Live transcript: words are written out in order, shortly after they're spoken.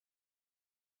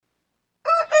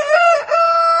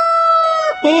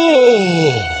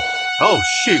Oh,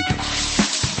 shoot.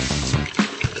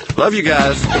 Love you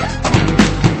guys.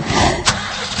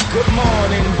 Good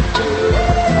morning.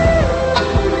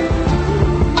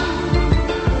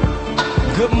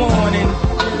 Good morning.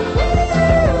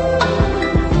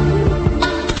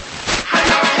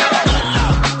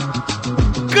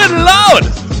 Good Lord!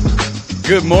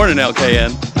 Good morning,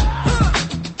 LKN.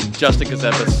 Justin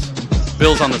Ckezepis.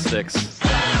 Bill's on the sticks.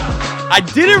 I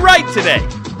did it right today.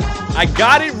 I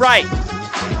got it right.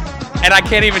 And I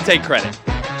can't even take credit.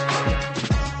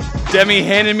 Demi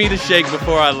handed me the shake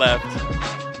before I left.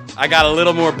 I got a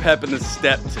little more pep in the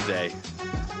step today.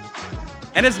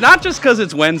 And it's not just because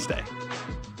it's Wednesday.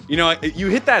 You know, you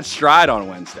hit that stride on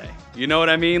Wednesday. You know what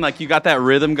I mean? Like, you got that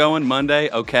rhythm going. Monday,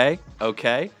 okay.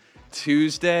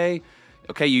 Tuesday,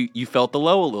 okay, you felt the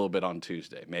low a little bit on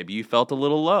Tuesday. Maybe you felt a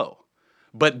little low.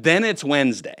 But then it's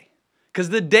Wednesday. Because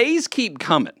the days keep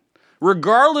coming.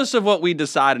 Regardless of what we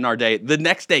decide in our day, the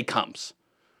next day comes.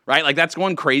 Right? Like, that's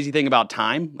one crazy thing about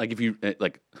time. Like, if you,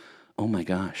 like, oh my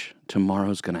gosh,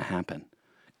 tomorrow's going to happen.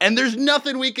 And there's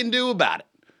nothing we can do about it.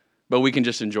 But we can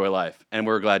just enjoy life. And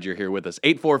we're glad you're here with us.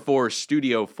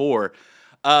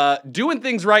 844-STUDIO-4. Doing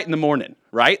things right in the morning,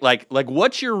 right? Like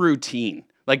what's your routine?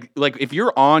 Like if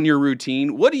you're on your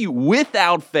routine, what do you,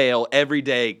 without fail, every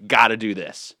day, gotta do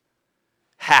this?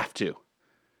 Have to.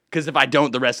 Because if I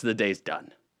don't, the rest of the day's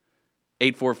done.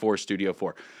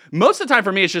 844-STUDIO-4. Most of the time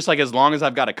for me, it's just like as long as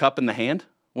I've got a cup in the hand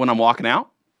when I'm walking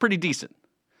out, pretty decent.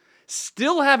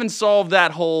 Still haven't solved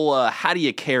that whole how do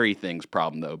you carry things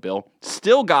problem, though, Bill.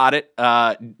 Still got it.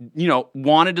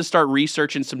 Wanted to start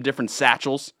researching some different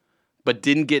satchels, but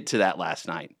didn't get to that last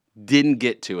night. Didn't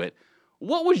get to it.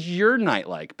 What was your night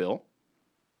like, Bill?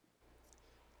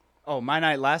 Oh, my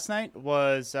night last night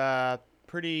was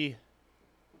pretty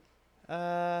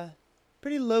low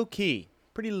key.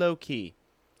 Pretty low key.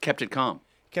 Kept it calm.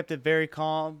 Kept it very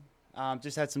calm.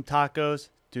 Just had some tacos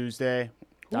Tuesday.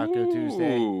 Taco Ooh.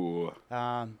 Tuesday.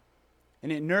 And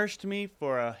it nourished me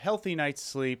for a healthy night's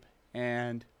sleep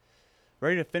and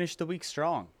ready to finish the week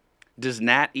strong. Does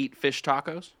Nat eat fish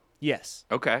tacos? Yes.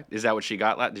 Okay. Is that what she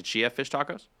got? Did she have fish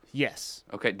tacos? Yes.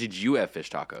 Okay. Did you have fish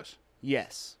tacos?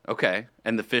 Yes. Okay.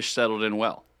 And the fish settled in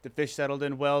well? The fish settled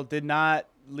in well. Did not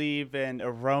leave an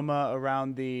aroma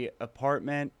around the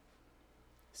apartment.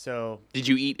 So. Did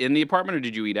you eat in the apartment or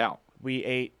did you eat out?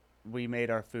 We made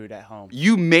our food at home.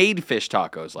 You made fish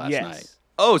tacos last night?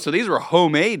 Oh, so these were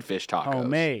homemade fish tacos.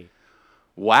 Homemade.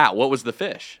 Wow. What was the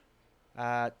fish?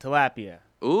 Tilapia.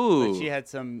 Ooh. But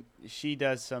she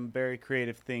does some very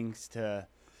creative things to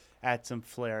add some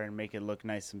flair and make it look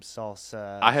nice, some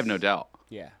salsa. I have no doubt.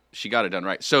 Yeah. She got it done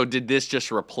right. So did this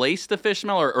just replace the fish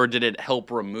smell or did it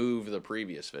help remove the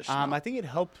previous fish smell? I think it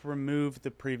helped remove the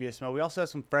previous smell. We also have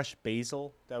some fresh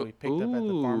basil that we picked up at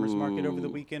the farmer's market over the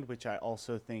weekend, which I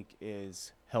also think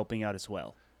is helping out as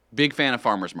well. Big fan of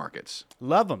farmers markets.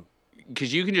 Love them.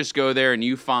 Because you can just go there and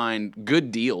you find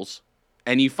good deals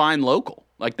and you find local.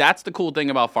 Like, that's the cool thing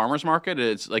about farmers market.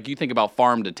 It's like you think about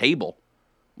farm to table.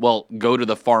 Well, go to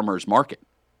the farmer's market.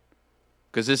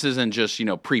 Because this isn't just,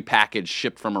 prepackaged,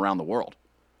 shipped from around the world.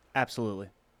 Absolutely.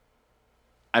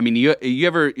 I mean, you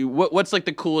ever, what's like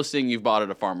the coolest thing you've bought at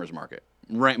a farmer's market?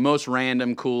 Most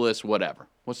random, coolest, whatever.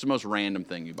 What's the most random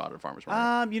thing you bought at a farmer's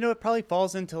market? It probably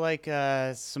falls into like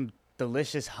some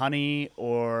delicious honey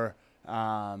or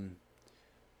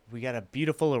we got a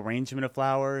beautiful arrangement of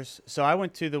flowers. So I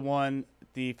went to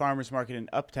the farmer's market in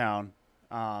Uptown.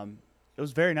 It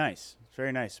was very nice.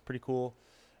 Very nice. Pretty cool.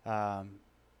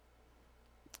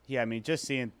 Yeah, I mean, just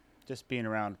being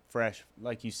around fresh,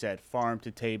 like you said, farm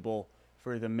to table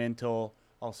for the mental,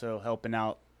 also helping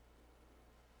out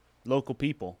local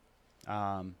people.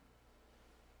 Yeah,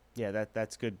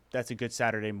 that's good. That's a good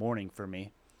Saturday morning for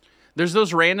me. There's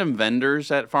those random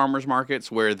vendors at farmers markets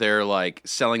where they're like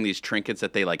selling these trinkets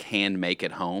that they like hand make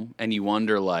at home, and you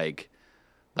wonder like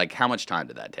how much time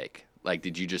did that take? Like,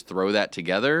 did you just throw that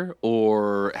together,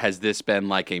 or has this been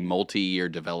like a multi-year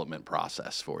development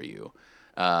process for you?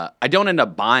 I don't end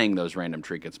up buying those random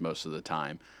trinkets most of the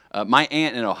time. My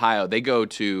aunt in Ohio, they go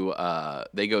to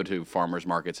farmers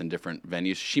markets in different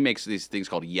venues. She makes these things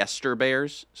called yester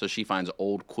bears. So she finds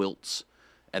old quilts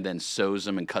and then sews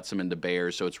them and cuts them into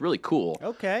bears. So it's really cool.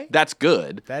 Okay. That's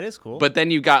good. That is cool. But then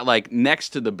you got like next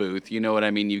to the booth, you know what I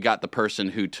mean? You got the person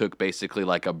who took basically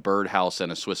like a birdhouse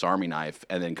and a Swiss Army knife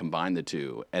and then combined the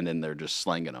two, and then they're just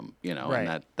slinging them, right.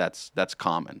 And that's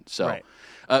common. So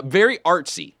right. Very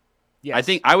artsy. Yes. I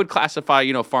think I would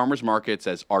classify, farmers markets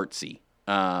as artsy.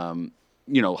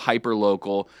 Hyper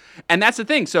local, and that's the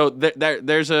thing. So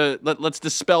let's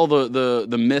dispel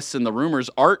the myths and the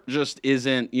rumors. Art just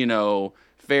isn't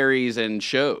fairies and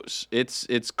shows.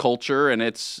 It's culture and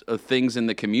it's things in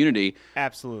the community.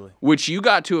 Absolutely. Which you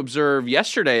got to observe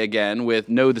yesterday again with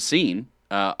Know the Scene,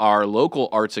 our local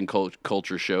arts and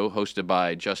culture show hosted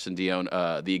by Justin Dion,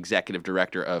 the executive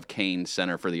director of Kane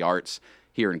Center for the Arts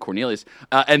here in Cornelius.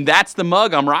 And that's the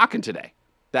mug I'm rocking today.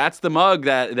 That's the mug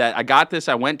that I got this.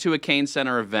 I went to a Kane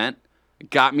Center event,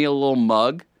 got me a little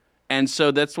mug, and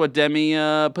so that's what Demi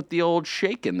put the old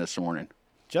shake in this morning.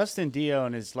 Justin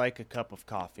Dion is like a cup of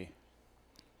coffee.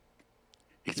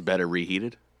 It's better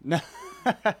reheated? No,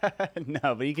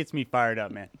 no, but he gets me fired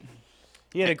up, man.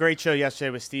 He had a great show yesterday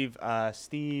with Steve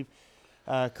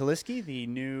Kaliski, the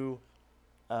new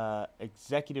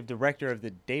executive director of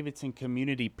the Davidson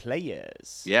Community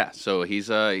Players. Yeah, so he's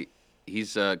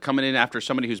coming in after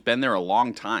somebody who's been there a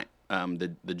long time.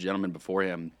 The gentleman before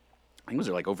him, I think was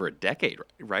there like over a decade,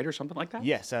 right, or something like that?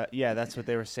 Yes, yeah, that's what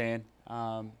they were saying.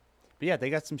 But yeah,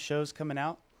 they got some shows coming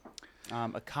out.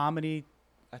 A comedy,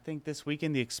 I think this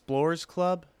weekend, the Explorers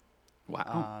Club.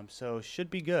 Wow. So should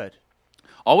be good.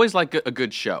 Always like a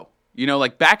good show. You know,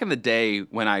 like back in the day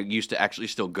when I used to actually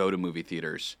still go to movie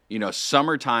theaters, you know,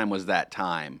 summertime was that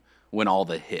time when all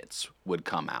the hits would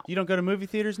come out. You don't go to movie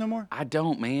theaters no more? I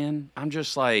don't, man. I'm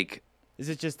just like... Is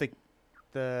it just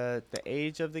the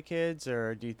age of the kids,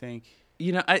 or do you think...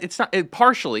 You know, it's not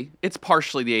partially. It's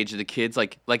partially the age of the kids.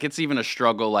 Like it's even a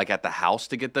struggle, like at the house,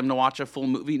 to get them to watch a full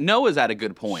movie. Noah's at a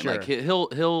good point. Sure. Like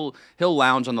he'll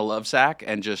lounge on the love sack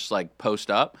and just like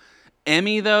post up.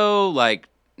 Emmy though, like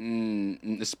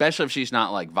especially if she's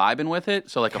not like vibing with it.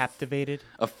 So like captivated.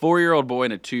 A 4-year-old boy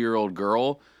and a 2-year-old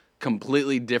girl,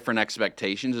 completely different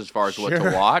expectations as far as what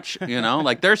to watch. You know,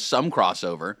 like there's some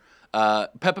crossover.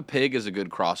 Peppa Pig is a good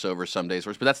crossover some days,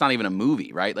 but that's not even a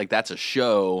movie, right? Like that's a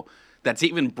show. That's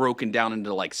even broken down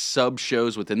into like sub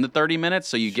shows within the 30 minutes,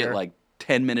 so you get like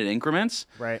 10-minute increments.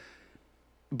 Right.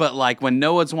 But like when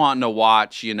Noah's wanting to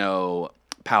watch, you know,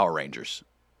 Power Rangers,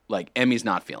 like Emmy's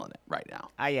not feeling it right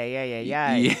now.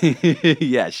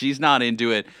 Yeah, she's not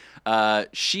into it.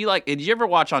 She like, did you ever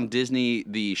watch on Disney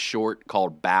the short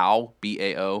called Bao,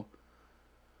 B-A-O?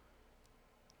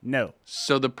 No.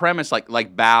 So the premise, like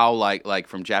bao, like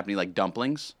from Japanese, like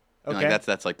dumplings. Okay. And like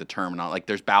that's like the terminal. Like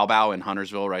there's Bao Bao in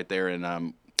Huntersville right there in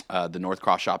the North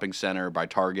Cross Shopping Center by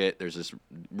Target. There's this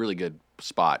really good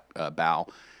spot, Bao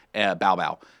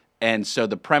Bao. And so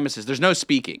the premise is there's no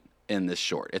speaking in this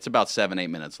short. It's about 7-8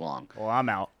 minutes long. Well, I'm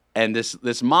out. And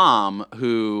this mom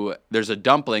who there's a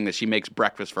dumpling that she makes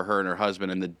breakfast for her and her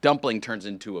husband, and the dumpling turns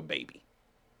into a baby.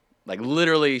 Like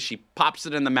literally, she pops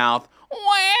it in the mouth,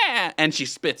 wah, and she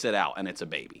spits it out, and it's a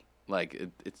baby. Like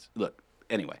it's look.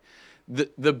 Anyway.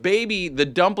 The baby, the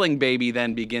dumpling baby,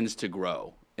 then begins to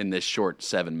grow in this short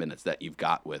 7 minutes that you've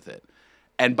got with it.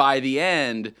 And by the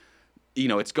end, you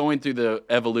know, it's going through the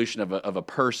evolution of a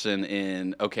person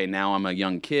in, okay, now I'm a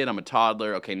young kid, I'm a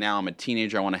toddler, okay, now I'm a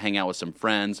teenager, I want to hang out with some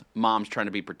friends. Mom's trying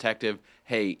to be protective.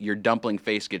 Hey, your dumpling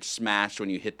face gets smashed when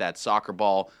you hit that soccer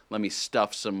ball. Let me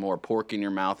stuff some more pork in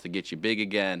your mouth to get you big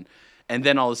again. And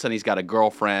then all of a sudden he's got a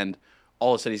girlfriend.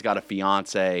 All of a sudden he's got a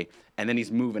fiance. And then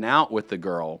he's moving out with the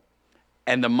girl.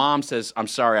 And the mom says, I'm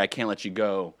sorry, I can't let you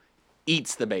go.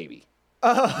 Eats the baby.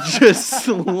 Just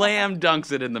slam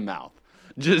dunks it in the mouth.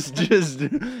 Just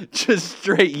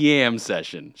straight yam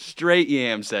session. Straight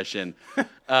yam session.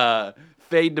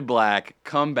 Fade to black.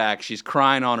 Come back. She's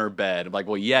crying on her bed. I'm like,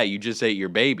 well, yeah, you just ate your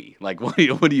baby. Like, what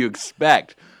do you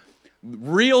expect?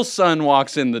 Real son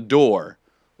walks in the door.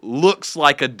 Looks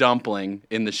like a dumpling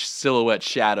in the silhouette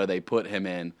shadow they put him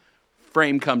in.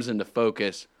 Frame comes into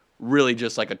focus. Really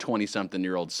just like a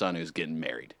 20-something-year-old son who's getting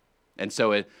married. And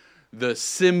so the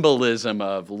symbolism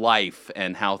of life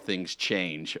and how things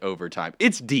change over time.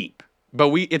 It's deep,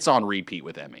 but it's on repeat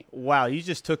with Emmy. Wow, you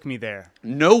just took me there.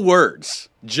 No words,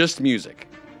 just music.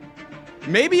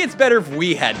 Maybe it's better if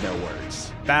we had no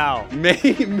words. Bow.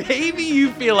 Maybe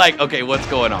you feel like, okay, what's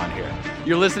going on here?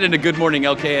 You're listening to Good Morning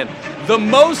LKN, the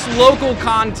most local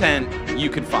content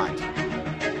you can find.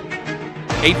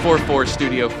 844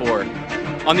 Studio 4.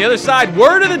 On the other side,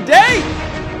 word of the day.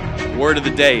 Word of the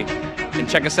day. And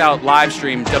check us out, live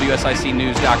stream,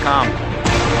 WSICnews.com.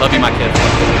 Love you, my kids.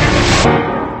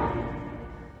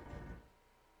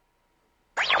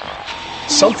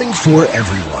 Something for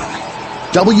everyone.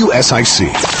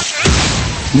 WSIC.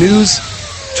 News,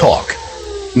 talk,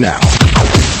 now.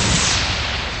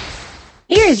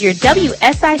 Here is your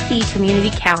WSIC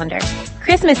community calendar.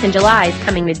 Christmas in July is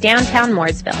coming to downtown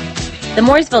Mooresville. The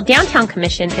Mooresville Downtown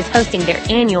Commission is hosting their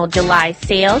annual July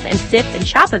Sales and Sip and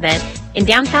Shop event in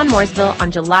downtown Mooresville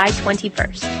on July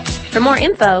 21st. For more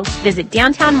info, visit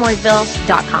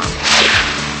downtownmooresville.com.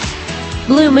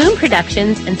 Blue Moon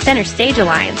Productions and Center Stage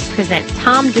Alliance present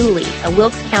Tom Dooley, a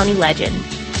Wilkes County legend.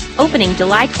 Opening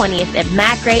July 20th at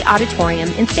Matt Gray Auditorium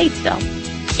in Statesville.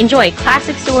 Enjoy a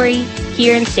classic story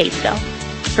here in Statesville.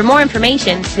 For more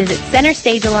information, visit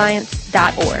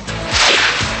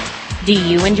centerstagealliance.org. Do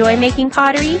you enjoy making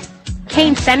pottery?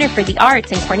 Kane Center for the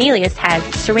Arts in Cornelius has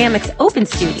Ceramics Open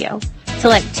Studio.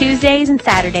 Select Tuesdays and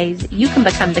Saturdays, you can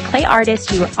become the clay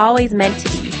artist you were always meant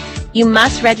to be. You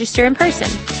must register in person.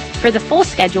 For the full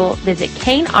schedule, visit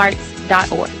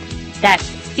canearts.org. That's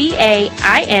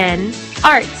CAIN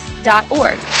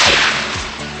arts.org.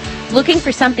 Looking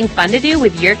for something fun to do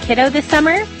with your kiddo this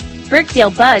summer?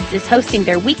 Birkdale Buds is hosting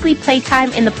their weekly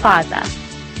playtime in the plaza.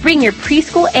 Bring your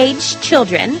preschool-aged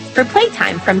children for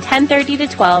playtime from 10:30 to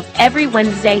 12 every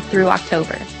Wednesday through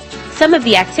October. Some of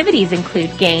the activities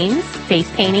include games,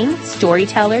 face painting,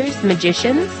 storytellers,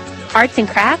 magicians, arts and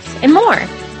crafts, and more.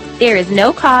 There is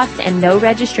no cost and no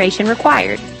registration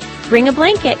required. Bring a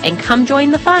blanket and come join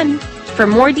the fun. For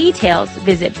more details,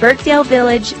 visit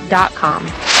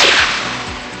birkdalevillage.com.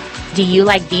 Do you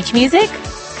like beach music,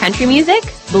 country music,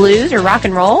 blues, or rock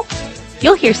and roll?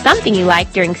 You'll hear something you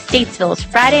like during Statesville's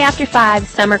Friday After 5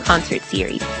 Summer Concert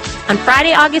Series. On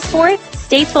Friday, August 4th,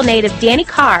 Statesville native Danny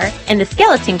Carr and the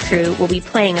Skeleton Crew will be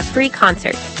playing a free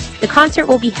concert. The concert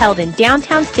will be held in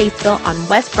downtown Statesville on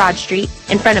West Broad Street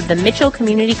in front of the Mitchell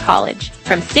Community College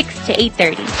from 6 to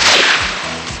 8:30.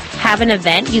 Have an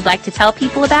event you'd like to tell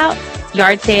people about?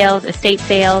 Yard sales, estate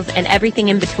sales, and everything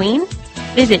in between?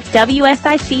 Visit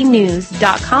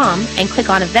WSICnews.com and click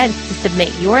on events to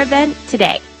submit your event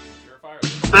today.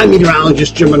 I'm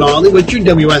meteorologist Jim Rinaldi with your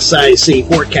WSIC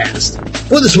forecast.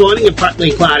 For this morning, a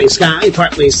partly cloudy sky,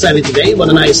 partly sunny today with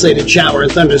an isolated shower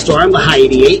and thunderstorm, the high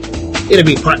 88. It'll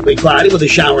be partly cloudy with a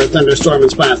shower and thunderstorm in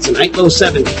spots tonight, low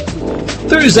 70.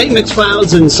 Thursday, mixed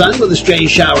clouds and sun with a stray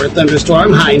shower and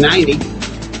thunderstorm, high 90.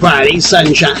 Friday,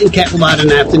 sunshine, kept about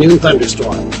an afternoon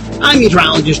thunderstorm. I'm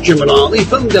meteorologist Jim Rinaldi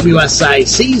from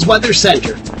WSIC's Weather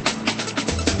Center.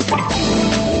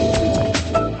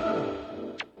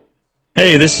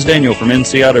 Hey, this is Daniel from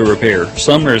NC Auto Repair.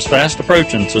 Summer is fast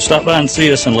approaching, so stop by and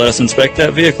see us and let us inspect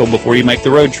that vehicle before you make the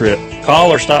road trip.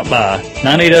 Call or stop by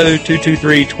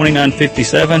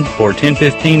 980-223-2957 or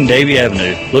 1015 Davie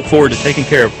Avenue. Look forward to taking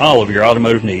care of all of your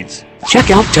automotive needs.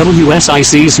 Check out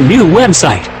WSIC's new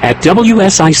website at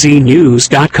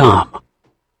WSICnews.com.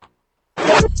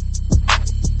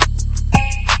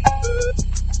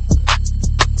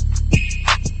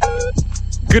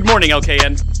 Good morning,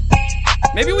 LKN.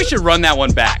 Maybe we should run that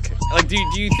one back. Like, do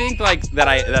you think like that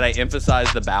I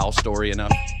emphasized the bow story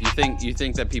enough? You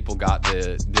think that people got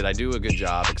did I do a good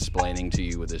job explaining to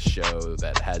you with this show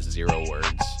that has 0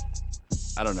 words?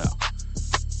 I don't know.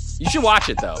 You should watch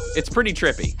it though. It's pretty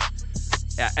trippy.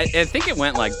 I think it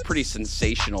went like pretty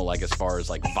sensational, like as far as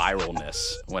like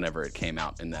viralness whenever it came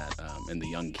out in that in the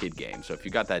young kid game. So if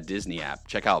you got that Disney app,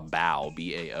 check out BAO,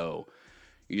 B-A-O.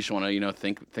 You just want to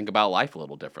think about life a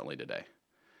little differently today.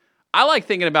 I like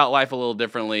thinking about life a little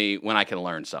differently when I can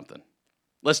learn something.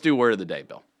 Let's do word of the day,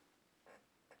 Bill.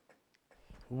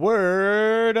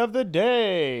 Word of the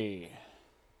day.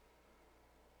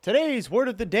 Today's word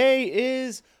of the day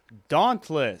is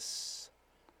dauntless.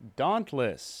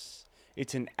 Dauntless.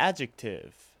 It's an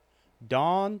adjective.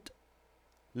 Dauntless.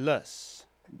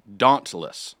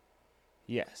 Dauntless.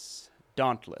 Yes,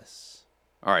 dauntless.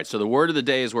 All right, so the word of the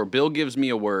day is where Bill gives me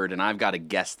a word and I've got to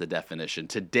guess the definition.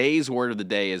 Today's word of the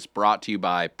day is brought to you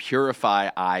by Purify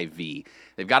IV.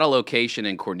 They've got a location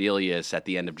in Cornelius at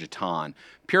the end of Jeton.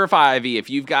 Purify IV,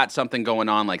 if you've got something going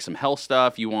on like some health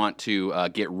stuff, you want to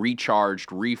get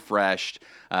recharged, refreshed,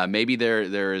 maybe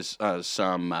there's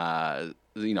some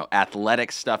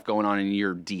athletic stuff going on and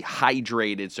you're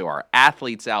dehydrated, so our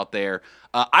athletes out there.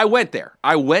 I went there.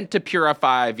 I went to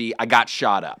Purify IV. I got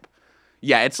shot up.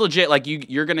 Yeah, it's legit. Like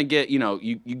you're gonna get,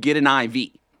 you get an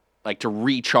IV, like to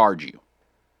recharge you.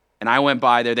 And I went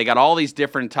by there. They got all these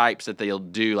different types that they'll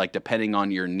do, like depending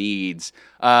on your needs.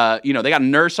 They got a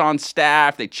nurse on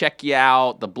staff. They check you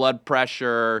out, the blood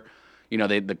pressure,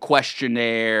 the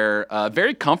questionnaire.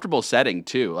 Very comfortable setting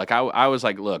too. Like I was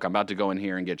like, look, I'm about to go in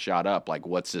here and get shot up. Like,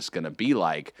 what's this gonna be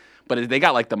like? But they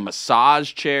got like the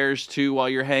massage chairs too while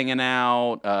you're hanging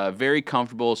out. Very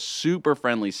comfortable, super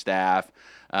friendly staff.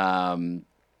 Some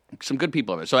good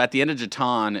people over there. So at the end of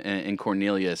Jeton in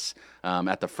Cornelius,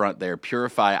 at the front there,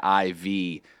 Purify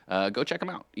IV. Go check them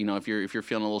out. If you're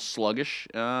feeling a little sluggish,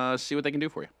 see what they can do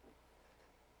for you.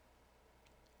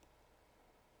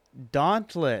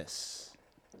 Dauntless.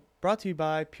 Brought to you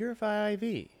by Purify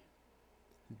IV.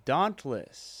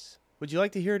 Dauntless. Would you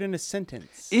like to hear it in a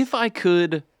sentence? If I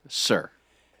could, sir.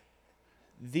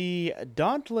 The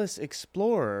dauntless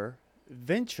explorer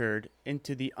ventured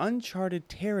into the uncharted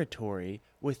territory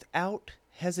without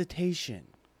hesitation.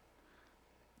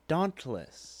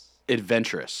 Dauntless.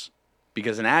 Adventurous.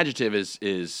 Because an adjective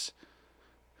is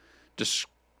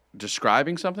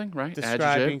describing something, right? Describing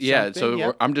adjective. Yeah, something, so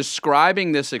yep. I'm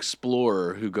describing this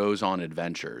explorer who goes on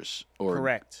adventures.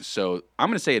 Correct. So I'm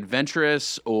going to say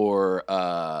adventurous or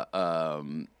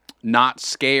not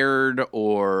scared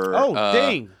or...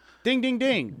 ding. Ding, ding,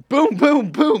 ding. Boom,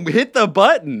 boom, boom. Hit the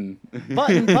button.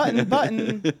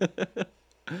 Button.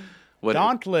 What?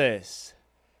 Dauntless.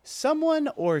 Someone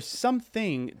or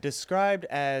something described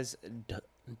as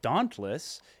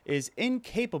dauntless is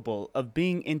incapable of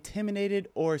being intimidated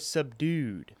or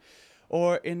subdued.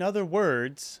 Or, in other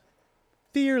words,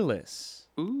 fearless.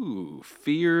 Ooh,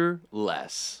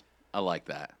 fearless. I like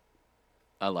that.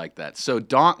 So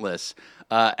dauntless.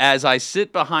 As I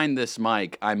sit behind this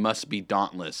mic, I must be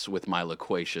dauntless with my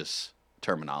loquacious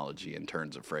terminology and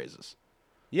turns of phrases.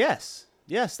 Yes,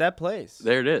 that plays.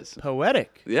 There it is.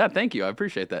 Poetic. Yeah, thank you. I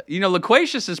appreciate that.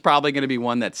 Loquacious is probably going to be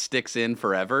one that sticks in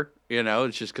forever.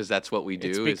 It's just because that's what we do.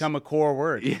 It's become a core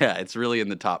word. Yeah, it's really in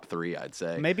the top 3, I'd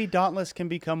say. Maybe dauntless can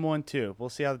become one too. We'll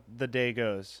see how the day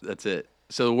goes. That's it.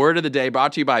 So the word of the day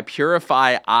brought to you by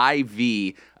Purify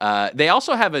IV. They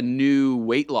also have a new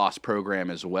weight loss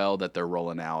program as well that they're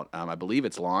rolling out. I believe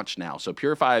it's launched now. So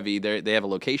Purify IV, they have a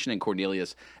location in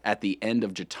Cornelius at the end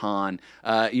of Jeton.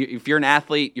 If you're an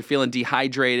athlete, you're feeling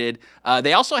dehydrated.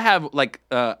 They also have I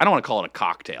don't want to call it a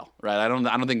cocktail, right? I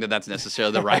don't think that's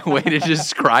necessarily the right way to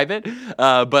describe it.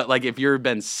 But like if you've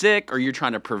been sick or you're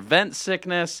trying to prevent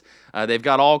sickness, they've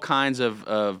got all kinds of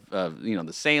the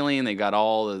saline. They've got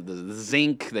all the zinc.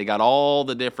 They got all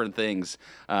the different things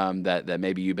that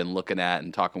maybe you've been looking at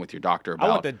and talking with your doctor about. I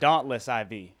want the dauntless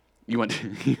IV. You want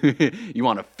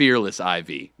a fearless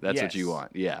IV. That's what you Yes.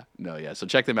 want. Yeah. No, yeah. So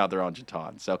check them out. They're on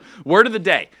Jeton. So word of the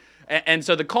day. And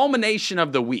so the culmination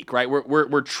of the week, right?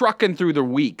 We're trucking through the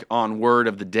week on word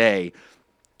of the day.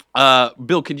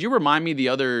 Bill, could you remind me the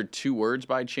other 2 words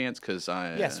by chance?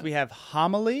 Yes, we have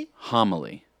homily.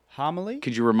 Homily. Homily.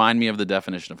 Could you remind me of the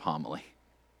definition of homily?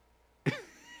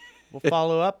 We'll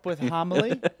follow up with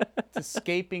homily. It's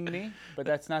escaping me, but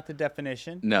that's not the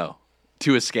definition. No.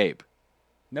 To escape.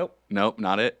 Nope. Nope,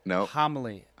 not it. Nope.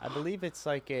 Homily. I believe it's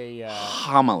like a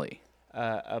Homily.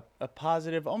 a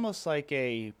positive, almost like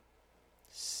a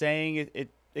saying.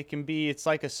 It can be. It's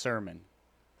like a sermon.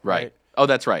 Right. Oh,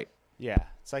 that's right. Yeah,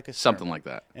 it's like a Something sermon. like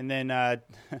that. And then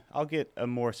I'll get a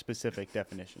more specific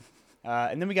definition.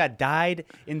 And then we got dyed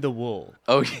in the wool.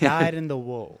 Oh, yeah. Dyed in the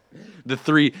wool. The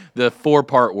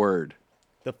 4-part word.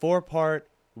 The 4-part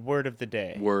word of the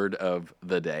day. Word of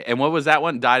the day. And what was that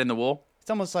one? Dyed in the wool? It's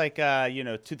almost like,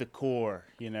 to the core,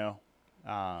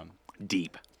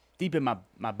 Deep. deep in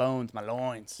my bones, my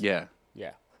loins. Yeah.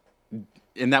 Yeah.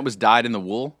 And that was dyed in the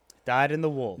wool? Dyed in the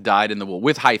wool. Dyed in the wool.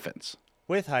 With hyphens.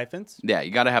 With hyphens. Yeah,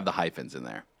 you got to have the hyphens in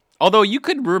there. Although you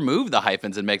could remove the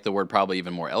hyphens and make the word probably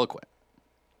even more eloquent.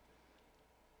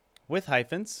 With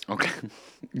hyphens. Okay.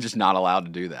 You're just not allowed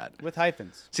to do that. With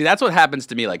hyphens. See, that's what happens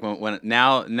to me. Like when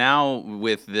now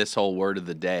with this whole word of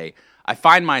the day, I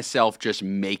find myself just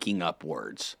making up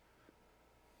words.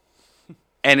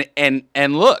 And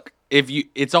look,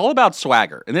 it's all about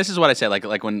swagger. And this is what I say,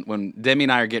 like when Demi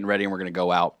and I are getting ready and we're gonna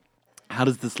go out, how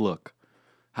does this look?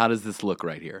 How does this look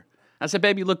right here? I said,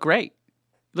 babe, you look great.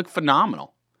 You look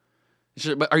phenomenal. She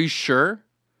said, but are you sure?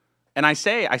 And I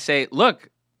say, look,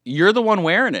 you're the one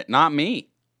wearing it, not me.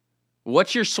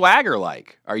 What's your swagger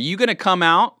like? Are you going to come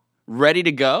out ready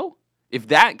to go? If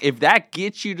that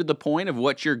gets you to the point of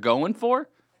what you're going for,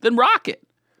 then rock it.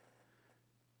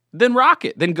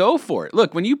 Then go for it.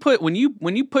 Look, when you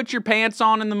put your pants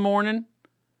on in the morning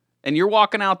and you're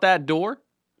walking out that door,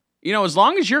 as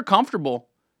long as you're comfortable,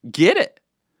 get it.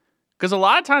 Because a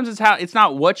lot of times it's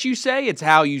not what you say, it's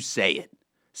how you say it.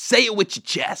 Say it with your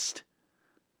chest.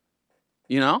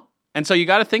 And so you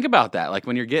got to think about that, like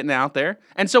when you're getting out there.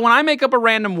 And so when I make up a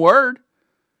random word,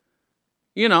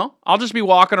 I'll just be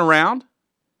walking around.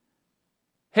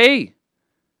 Hey,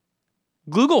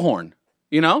 Glugelhorn,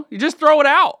 you just throw it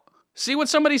out. See what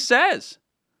somebody says.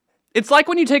 It's like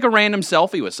when you take a random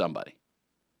selfie with somebody.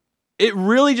 It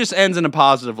really just ends in a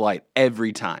positive light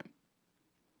every time.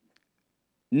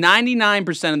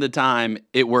 99% of the time,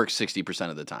 it works 60%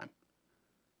 of the time.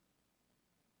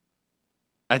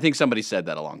 I think somebody said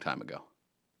that a long time ago.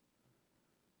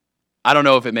 I don't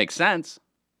know if it makes sense,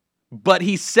 but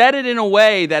he said it in a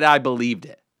way that I believed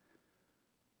it.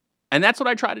 And that's what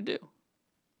I try to do.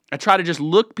 I try to just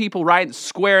look people right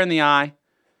square in the eye.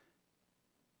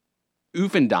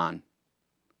 Oofendon.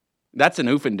 That's an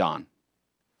oofendon.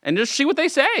 and just see what they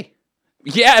say.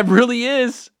 Yeah, it really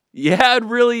is. Yeah, it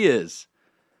really is.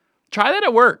 Try that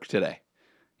at work today.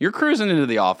 You're cruising into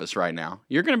the office right now.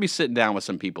 You're going to be sitting down with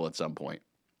some people at some point.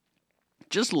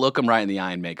 Just look them right in the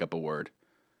eye and make up a word.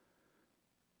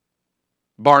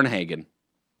 Barnhagen.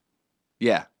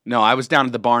 Yeah. No, I was down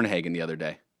at the Barnhagen the other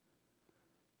day.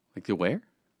 Like, the where?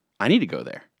 I need to go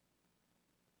there.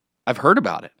 I've heard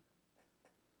about it.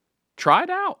 Try it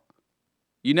out.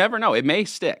 You never know. It may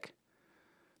stick.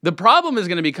 The problem is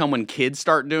going to become when kids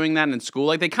start doing that in school.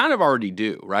 Like, they kind of already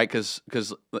do, right? Because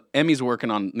Emmy's working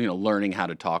on, learning how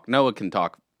to talk. Noah can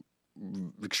talk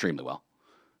extremely well.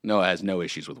 Noah has no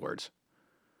issues with words.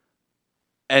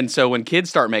 And so when kids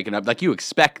start making up, like, you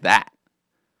expect that.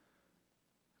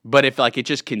 But if, like, it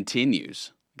just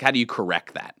continues, how do you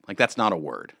correct that? Like, that's not a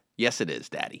word. Yes, it is,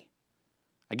 Daddy.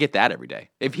 I get that every day.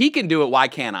 If he can do it, why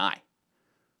can't I?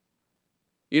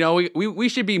 We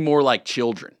should be more like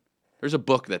children. There's a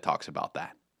book that talks about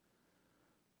that.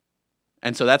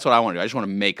 And so that's what I want to do. I just want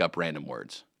to make up random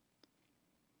words.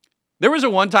 There was a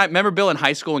one time, remember, Bill, in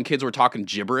high school when kids were talking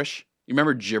gibberish? You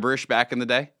remember gibberish back in the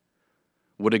day?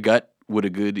 Woulda gut, woulda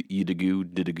good, you'da goo,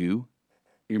 dida goo.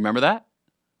 You remember that?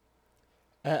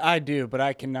 I do, but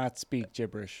I cannot speak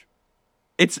gibberish.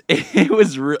 It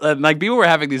was like people were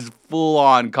having these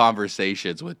full-on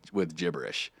conversations with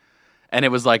gibberish. And it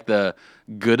was like the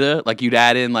goulda, like you'd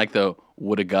add in like the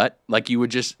woulda gut, like you would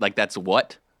just, like, that's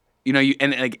what?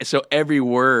 So every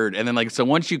word, and then, like, so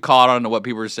once you caught on to what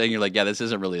people were saying, you're like, yeah, this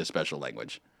isn't really a special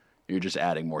language. You're just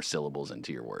adding more syllables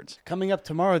into your words. Coming up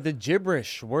tomorrow, the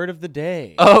gibberish word of the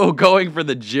day. Oh, going for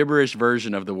the gibberish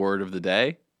version of the word of the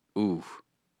day? Ooh.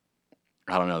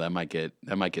 I don't know, that might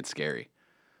get scary.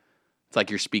 It's like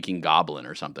you're speaking goblin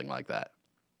or something like that.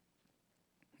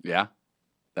 Yeah,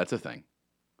 that's a thing.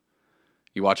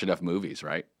 You watch enough movies,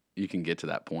 right? You can get to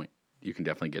that point. You can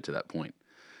definitely get to that point.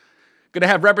 Going to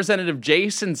have Representative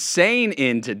Jason Sain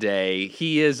in today.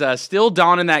 He is still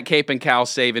donning that cape and cowl,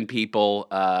 saving people.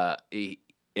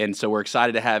 And so we're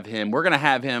excited to have him. We're going to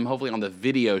have him hopefully on the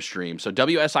video stream. So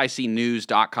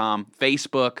WSICnews.com,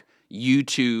 Facebook,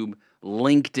 YouTube,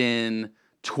 LinkedIn,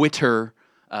 Twitter.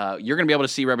 You're going to be able to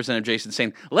see Representative Jason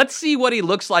Sain. Let's see what he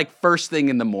looks like first thing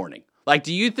in the morning. Like,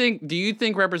 do you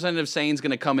think Representative Sain's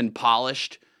going to come in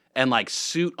polished and, like,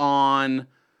 suit on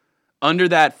under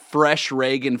that fresh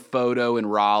Reagan photo in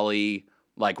Raleigh,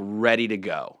 like, ready to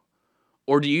go?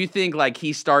 Or do you think, like,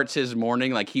 he starts his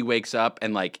morning, like, he wakes up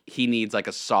and, like, he needs, like,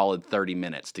 a solid 30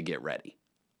 minutes to get ready?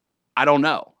 I don't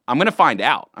know. I'm going to find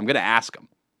out. I'm going to ask him.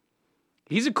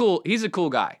 He's a cool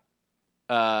guy.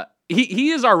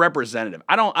 He is our representative.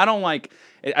 I don't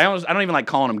even like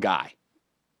calling him guy.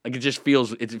 Like,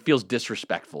 it feels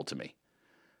disrespectful to me.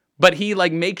 But he,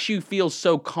 like, makes you feel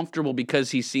so comfortable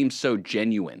because he seems so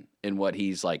genuine in what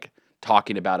he's, like,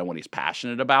 talking about and what he's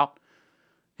passionate about.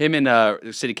 Him and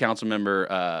Charlotte City Councilman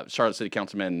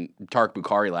Tariq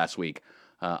Bukhari last week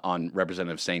on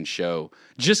Representative Sain's show,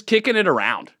 just kicking it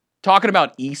around, talking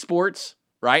about esports,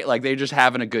 right? Like, they're just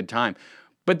having a good time.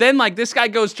 But then, like, this guy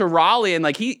goes to Raleigh and,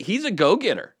 like, he's a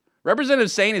go-getter.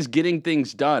 Representative Sain is getting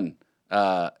things done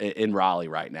in Raleigh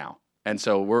right now. And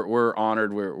so we're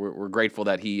honored. We're grateful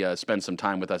that he spends some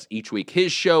time with us each week.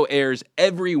 His show airs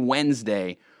every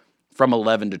Wednesday from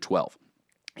 11 to 12.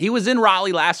 He was in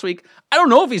Raleigh last week. I don't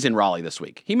know if he's in Raleigh this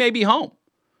week. He may be home.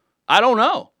 I don't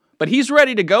know. But he's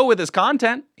ready to go with his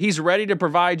content. He's ready to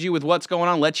provide you with what's going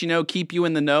on, let you know, keep you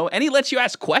in the know, and he lets you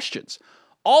ask questions.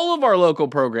 All of our local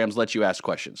programs let you ask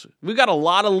questions. We've got a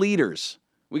lot of leaders.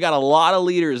 We got a lot of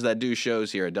leaders that do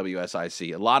shows here at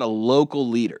WSIC, a lot of local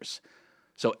leaders.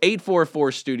 So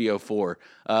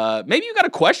 844-STUDIO-4. Maybe you got a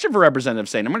question for Representative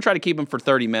Sain. I'm going to try to keep him for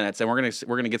 30 minutes, and we're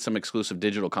going to get some exclusive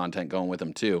digital content going with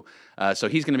him too. So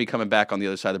he's going to be coming back on the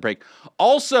other side of the break.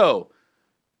 Also,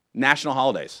 national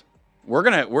holidays.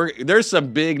 There's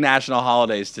some big national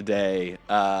holidays today.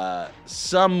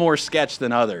 Some more sketch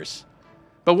than others.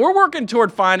 But we're working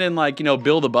toward finding, like,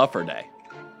 Bill the Buffer Day.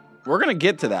 We're going to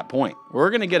get to that point. We're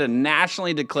going to get a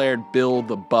nationally declared Bill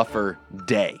the Buffer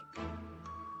Day.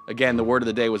 Again, the word of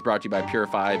the day was brought to you by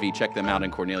Purify IV. Check them out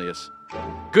in Cornelius.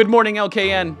 Good morning,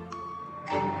 LKN.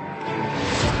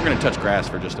 We're going to touch grass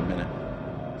for just a minute.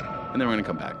 And then we're going to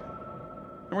come back.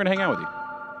 And we're going to hang out with you.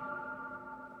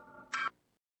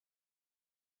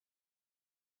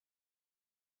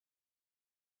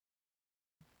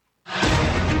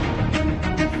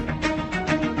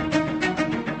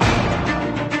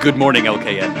 Good morning,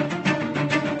 LKN.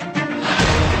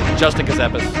 Justin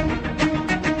Ckezepis.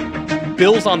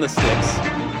 Bill's on the sticks.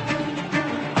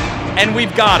 And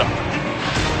we've got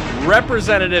him.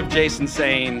 Representative Jason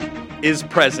Sain is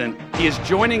present. He is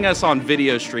joining us on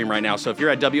video stream right now. So if you're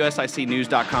at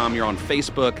WSICnews.com, you're on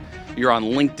Facebook, you're on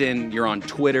LinkedIn, you're on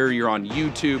Twitter, you're on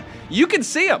YouTube, you can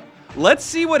see him. Let's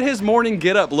see what his morning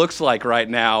get-up looks like right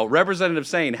now. Representative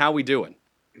Sane, how we doing?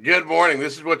 Good morning.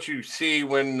 This is what you see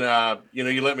when,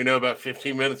 you let me know about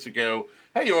 15 minutes ago.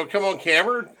 Hey, you want to come on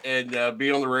camera and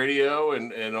be on the radio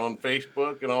and on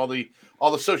Facebook and all the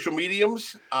social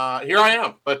mediums? Here I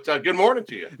am. But good morning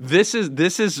to you. This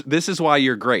is why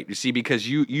you're great. You see, because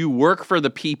you work for the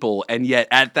people, and yet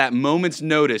at that moment's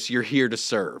notice, you're here to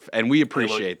serve, and we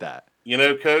appreciate that.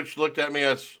 Coach looked at me.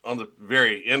 I was on the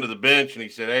very end of the bench, and he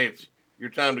said, "Hey, it's your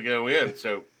time to go in."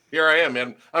 So here I am,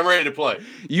 man. I'm ready to play.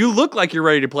 You look like you're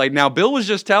ready to play. Now, Bill was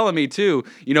just telling me too.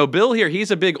 Bill here,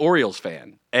 he's a big Orioles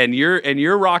fan. And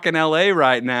you're rocking LA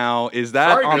right now. Is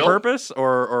that Sorry, on Bill. purpose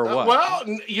or what?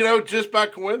 Well, just by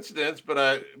coincidence,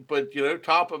 but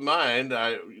top of mind.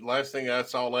 Last thing I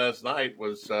saw last night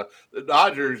was the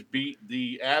Dodgers beat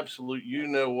the absolute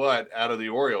what out of the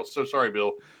Orioles. So sorry,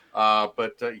 Bill. Not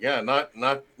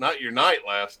your night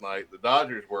last night. The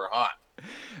Dodgers were hot.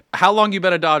 How long you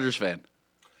been a Dodgers fan?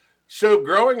 So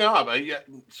growing up,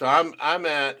 I'm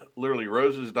at literally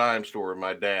Rose's Dime Store with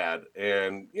my dad,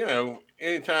 and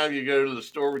anytime you go to the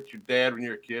store with your dad when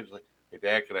you're a kid, it's like, "Hey,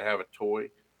 Dad, can I have a toy?"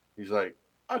 He's like,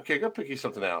 "Okay, go pick you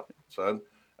something out, son."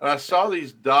 And I saw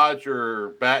these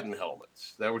Dodger batting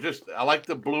helmets that were I like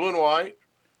the blue and white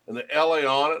and the LA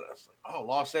on it. I was like, "Oh,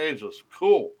 Los Angeles,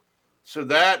 cool." So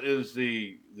that is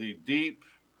the deep,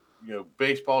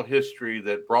 baseball history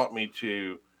that brought me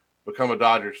to become a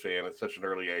Dodgers fan at such an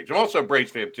early age. I'm also a Braves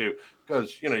fan too,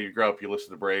 because you grow up, you listen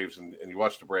to Braves and you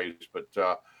watch the Braves, but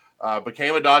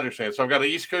became a Dodgers fan. So I've got an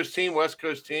East Coast team, West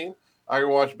Coast team. I can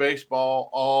watch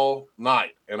baseball all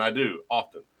night, and I do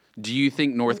often. Do you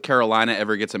think North Carolina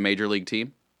ever gets a major league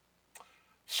team?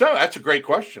 So that's a great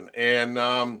question, and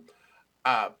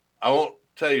I won't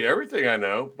tell you everything I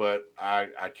know, but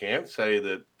I can say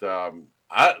that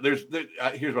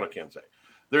here's what I can say.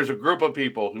 There's a group of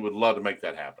people who would love to make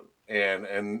that happen,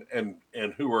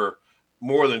 and who are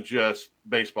more than just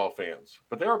baseball fans,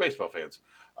 but they are baseball fans.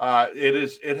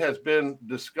 It has been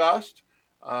discussed,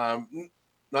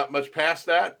 not much past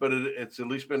that, but it's at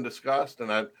least been discussed,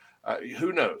 and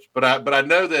who knows? But I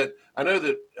know that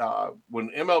when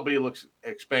MLB looks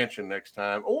at expansion next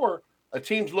time, or a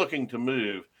team's looking to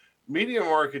move, media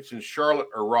markets in Charlotte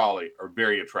or Raleigh are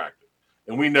very attractive,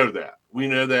 and we know that. We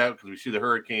know that because we see the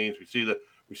Hurricanes, we see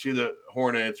the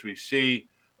Hornets, we see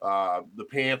the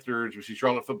Panthers, we see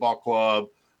Charlotte Football Club,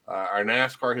 our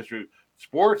NASCAR history.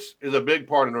 Sports is a big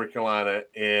part of North Carolina,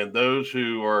 and those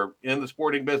who are in the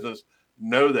sporting business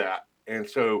know that. And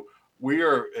so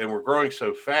we're growing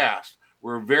so fast.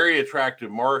 We're a very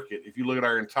attractive market. If you look at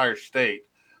our entire state,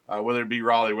 whether it be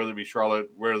Raleigh, whether it be Charlotte,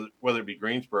 whether it be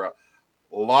Greensboro,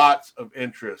 lots of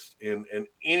interest in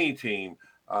any team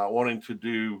wanting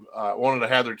to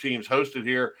have their teams hosted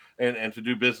here and to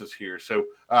do business here. So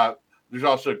there's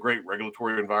also a great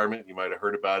regulatory environment. You might have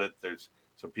heard about it. There's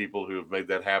some people who have made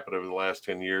that happen over the last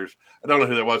 10 years. I don't know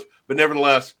who that was, but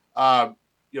nevertheless,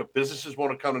 businesses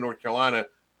want to come to North Carolina,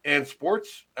 and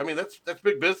sports, I mean, that's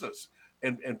big business.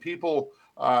 And people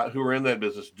who are in that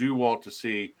business do want to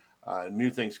see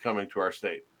new things coming to our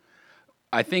state.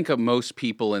 I think most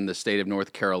people in the state of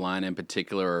North Carolina in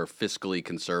particular are fiscally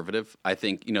conservative. I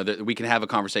think, that we can have a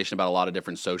conversation about a lot of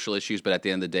different social issues, but at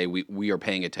the end of the day, we are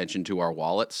paying attention to our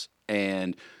wallets.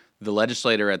 And the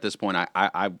legislator at this point,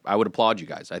 I would applaud you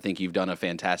guys. I think you've done a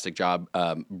fantastic job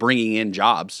bringing in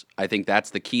jobs. I think that's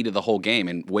the key to the whole game,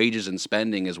 and wages and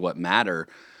spending is what matter.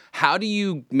 How do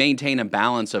you maintain a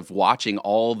balance of watching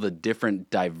all the different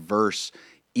diverse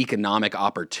economic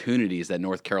opportunities that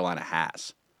North Carolina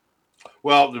has?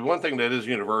 Well, the one thing that is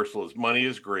universal is money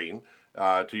is green,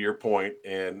 to your point,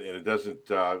 and it doesn't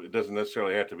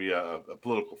necessarily have to be a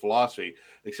political philosophy,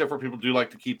 except for people do like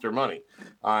to keep their money,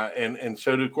 and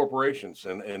so do corporations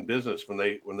and business when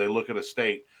they look at a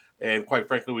state. And quite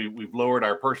frankly, we've lowered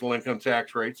our personal income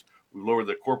tax rates, we've lowered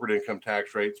the corporate income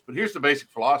tax rates. But here's the basic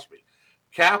philosophy: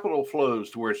 capital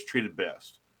flows to where it's treated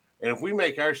best, and if we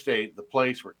make our state the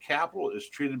place where capital is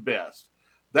treated best,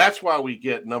 that's why we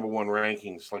get number one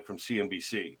rankings like from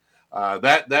CNBC.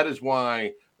 That is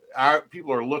why our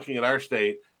people are looking at our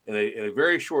state in a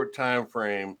very short time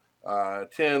frame, 10,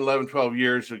 11, 12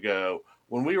 years ago,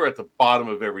 when we were at the bottom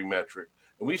of every metric.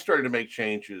 And we started to make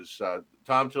changes.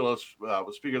 Tom Tillis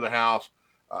was Speaker of the House.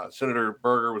 Senator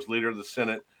Berger was leader of the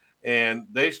Senate. And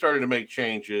they started to make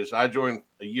changes. I joined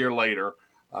a year later,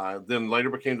 then later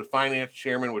became the finance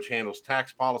chairman, which handles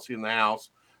tax policy in the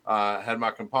House. Had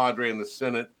my compadre in the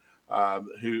Senate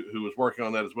who was working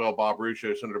on that as well,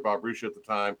 Senator Bob Russo at the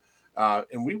time.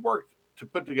 And we worked to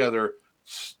put together,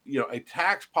 a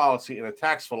tax policy and a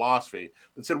tax philosophy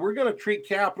that said we're going to treat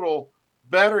capital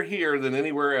better here than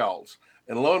anywhere else.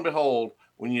 And lo and behold,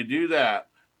 when you do that,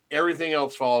 everything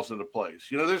else falls into place.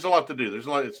 There's a lot to do.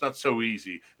 It's not so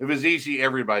easy. If it was easy,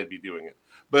 everybody'd be doing it.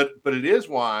 But it is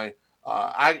why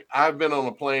I've been on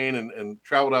a plane and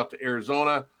traveled out to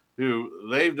Arizona, who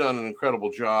they've done an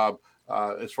incredible job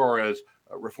as far as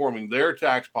reforming their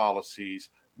tax policies,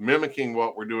 mimicking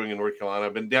what we're doing in North Carolina.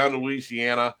 I've been down to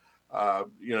Louisiana.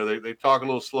 They talk a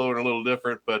little slower and a little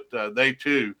different, but they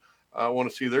too want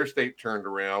to see their state turned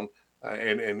around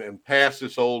and pass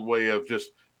this old way of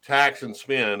just tax and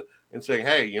spend and saying,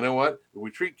 hey, you know what? If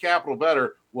we treat capital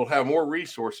better, we'll have more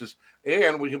resources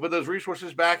and we can put those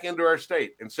resources back into our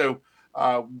state. And so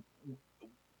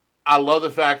I love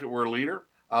the fact that we're a leader.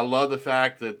 I love the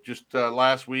fact that just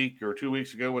last week or 2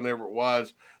 weeks ago, whenever it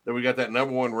was, that we got that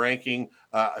number one ranking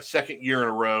a second year in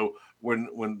a row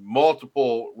when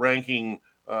multiple ranking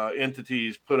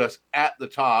entities put us at the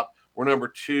top. We're number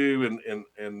 2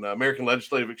 in American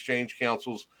Legislative Exchange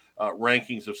Council's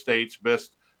rankings of states,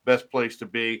 best place to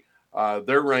be.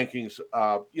 Their rankings,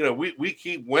 we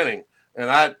keep winning,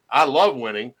 and I love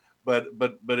winning. But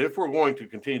if we're going to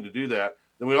continue to do that,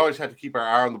 then we always have to keep our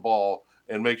eye on the ball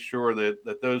and make sure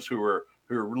that those who are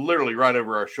literally right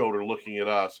over our shoulder looking at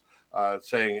us,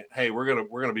 saying, "Hey, we're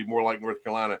gonna be more like North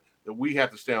Carolina," that we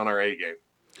have to stay on our A game.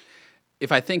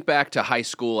 If I think back to high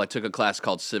school, I took a class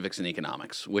called Civics and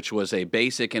Economics, which was a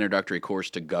basic introductory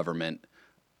course to government.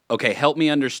 Okay, help me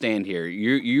understand here.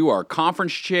 You are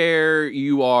conference chair.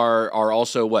 You are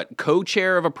also what,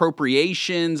 co-chair of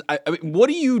appropriations. I mean, what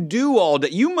do you do all day?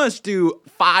 You must do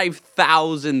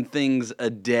 5,000 things a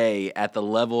day at the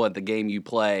level at the game you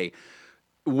play.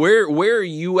 Where are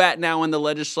you at now in the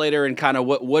legislature, and kind of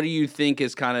what do you think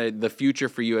is kind of the future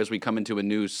for you as we come into a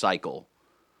new cycle?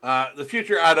 The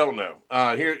future, I don't know.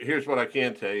 Here's what I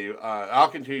can tell you. I'll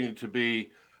continue to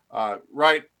be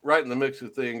right in the mix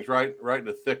of things, right in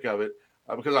the thick of it,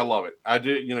 because I love it. I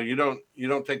do. You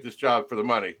don't take this job for the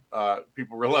money.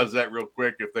 People realize that real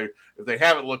quick if they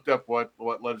haven't looked up what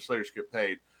legislators get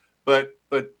paid. But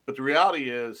the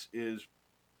reality is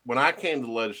when I came to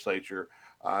the legislature,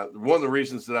 one of the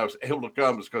reasons that I was able to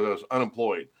come is because I was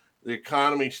unemployed. The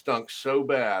economy stunk so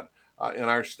bad in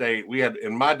our state. We had,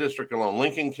 in my district alone,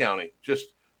 Lincoln County, just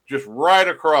right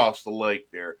across the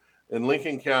lake there. In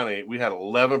Lincoln County, we had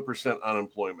 11%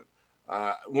 unemployment.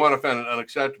 One, I found it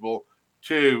unacceptable.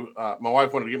 2, my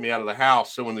wife wanted to get me out of the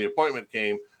house. So when the appointment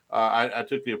came, I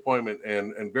took the appointment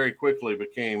and very quickly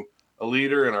became a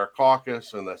leader in our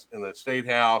caucus in the state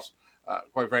house,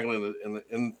 quite frankly,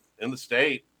 in the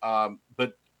state.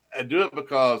 But I do it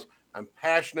because I'm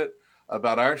passionate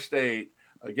about our state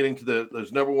getting to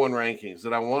those number one rankings,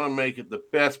 that I want to make it the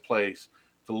best place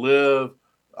to live,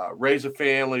 raise a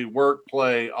family, work,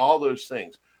 play, all those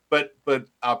things. But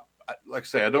like I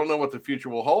say, I don't know what the future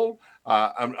will hold.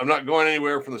 I'm not going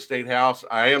anywhere from the state house.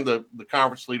 I am the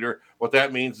conference leader. What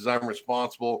that means is I'm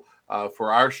responsible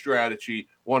for our strategy,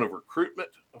 one of recruitment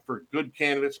for good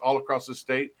candidates all across the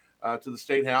state to the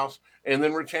state house, and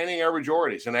then retaining our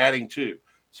majorities and adding to.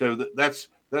 So that's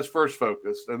first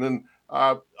focused. And then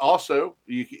also,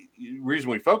 the reason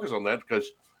we focus on that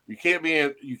because you can't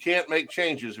make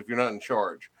changes if you're not in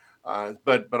charge.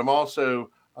 But I'm also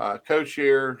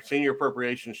co-chair, senior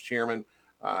appropriations chairman.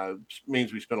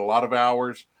 Means we spend a lot of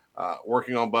hours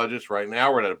working on budgets. Right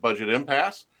now, we're at a budget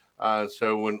impasse.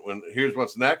 So when here's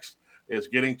what's next is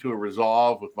getting to a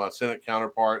resolve with my Senate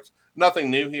counterparts. Nothing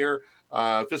new here.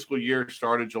 Fiscal year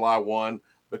started July 1.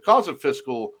 Because of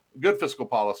good fiscal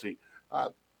policy,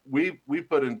 we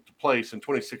put into place in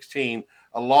 2016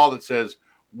 a law that says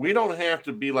we don't have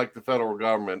to be like the federal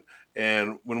government,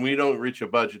 and when we don't reach a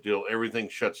budget deal, everything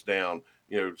shuts down.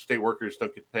 State workers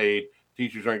don't get paid,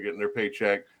 teachers aren't getting their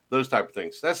paycheck, those type of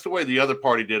things. That's the way the other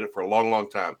party did it for a long, long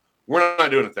time. We're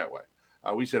not doing it that way.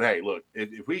 We said, hey, look,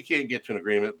 if we can't get to an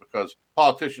agreement, because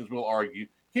politicians will argue,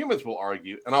 humans will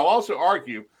argue, and I'll also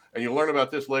argue, and you'll learn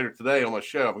about this later today on my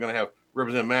show. I'm going to have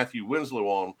Representative Matthew Winslow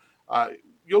on.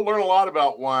 You'll learn a lot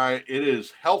about why it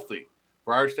is healthy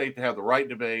for our state to have the right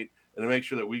debate and to make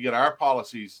sure that we get our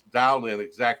policies dialed in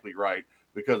exactly right,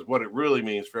 because what it really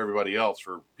means for everybody else,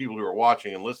 for people who are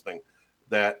watching and listening,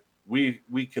 that we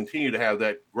continue to have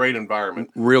that great environment.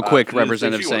 Real quick,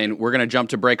 Representative Sain, we're going to jump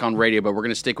to break on radio, but we're going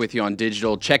to stick with you on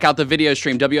digital. Check out the video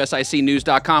stream,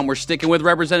 WSICnews.com. We're sticking with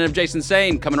Representative Jason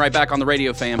Sain. Coming right back on the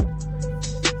radio, fam.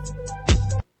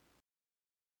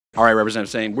 All right, Representative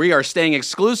Sain, we are staying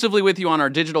exclusively with you on our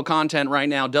digital content right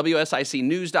now,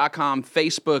 WSICnews.com,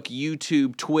 Facebook,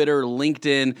 YouTube, Twitter,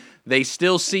 LinkedIn. They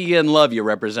still see you and love you,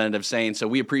 Representative Sane. So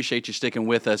we appreciate you sticking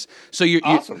with us. So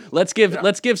Awesome. let's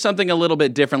give something a little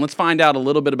bit different. Let's find out a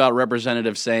little bit about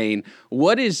Representative Sane.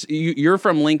 What is you're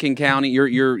from Lincoln County?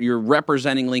 You're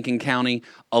representing Lincoln County.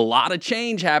 A lot of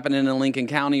change happening in Lincoln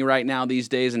County right now these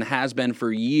days, and has been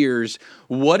for years.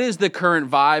 What is the current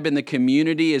vibe in the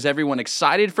community? Is everyone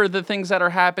excited for the things that are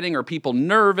happening? Are people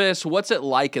nervous? What's it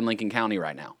like in Lincoln County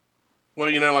right now? Well,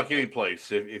 like any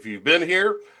place, if you've been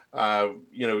here,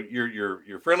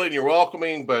 you're friendly and you're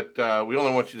welcoming, but we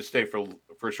only want you to stay for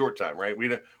a short time, right? We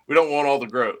don't want all the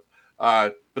growth.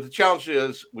 But the challenge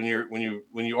is when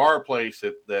you are a place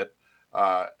that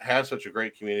has such a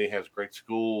great community, has great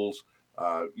schools,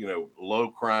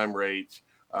 low crime rates,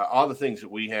 all the things that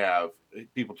we have,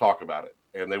 people talk about it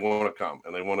and they want to come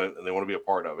and they want to be a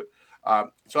part of it.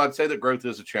 So I'd say that growth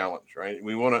is a challenge, right?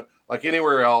 We want to, like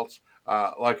anywhere else,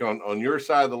 like on your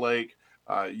side of the lake,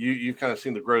 you've kind of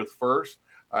seen the growth first.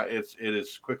 It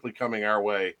is quickly coming our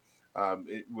way,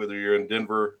 whether you're in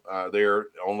Denver, there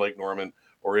on Lake Norman,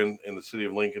 or in the city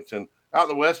of Lincolnton. Out in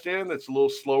the West End, it's a little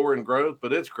slower in growth,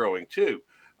 but it's growing too.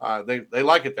 They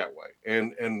like it that way,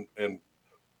 and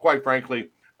quite frankly,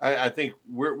 I think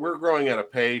we're growing at a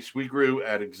pace. We grew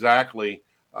at exactly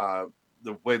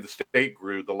the way the state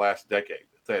grew the last decade,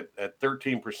 at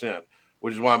 13%,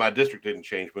 which is why my district didn't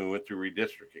change when we went through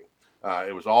redistricting.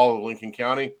 It was all of Lincoln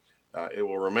County. It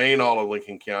will remain all of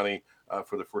Lincoln County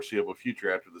for the foreseeable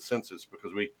future after the census,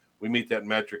 because we meet that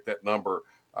metric, that number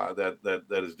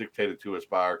that is dictated to us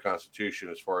by our Constitution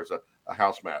as far as a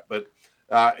house map. But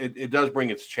it does bring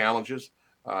its challenges,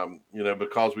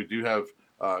 because we do have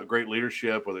great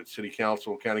leadership, whether it's city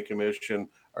council, county commission,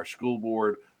 our school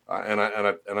board. And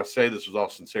I say this with all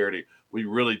sincerity, we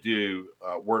really do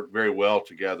work very well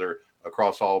together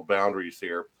across all boundaries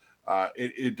here.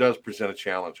 It does present a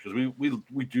challenge because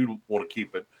we do want to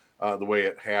keep it the way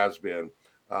it has been.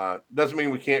 Doesn't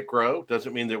mean we can't grow.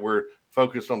 Doesn't mean that we're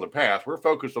focused on the past. We're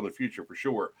focused on the future for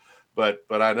sure. But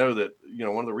I know that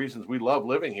one of the reasons we love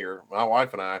living here, my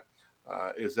wife and I,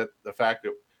 is that the fact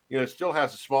that it still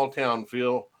has a small town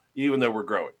feel, even though we're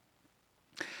growing.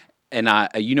 And I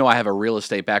have a real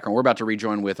estate background. We're about to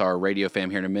rejoin with our radio fam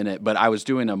here in a minute, but I was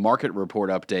doing a market report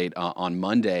update on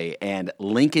Monday, and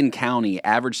Lincoln County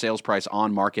average sales price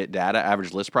on market data,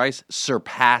 average list price,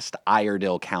 surpassed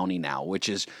Iredell County now, which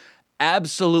is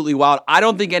absolutely wild. I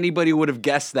don't think anybody would have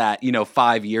guessed that,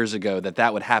 5 years ago,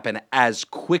 that would happen as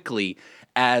quickly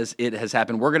as it has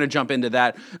happened. We're going to jump into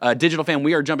that. Digital fan,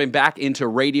 we are jumping back into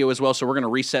radio as well, so we're going to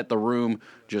reset the room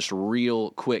just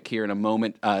real quick here in a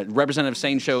moment. Representative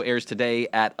Sane Show airs today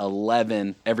at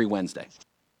 11 every Wednesday.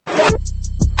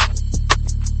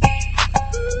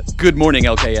 Good morning,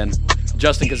 LKN.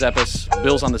 Justin Ckezepis,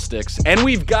 Bills on the Sticks. And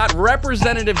we've got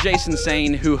Representative Jason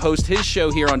Sane, who hosts his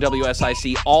show here on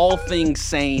WSIC, All Things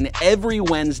Sane, every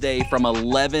Wednesday from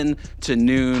 11 to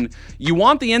noon. You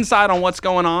want the insight on what's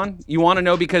going on? You want to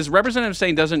know, because Representative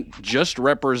Sane doesn't just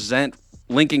represent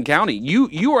Lincoln County.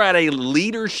 You are at a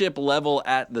leadership level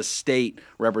at the state,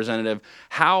 Representative.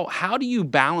 How do you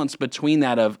balance between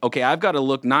that of, okay, I've got to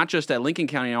look not just at Lincoln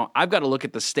County, I've got to look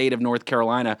at the state of North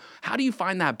Carolina. How do you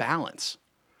find that balance?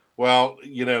 Well,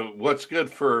 what's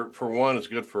good for one is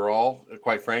good for all,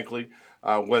 quite frankly.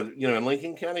 In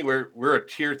Lincoln County, we're a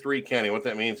tier 3 county. What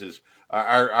that means is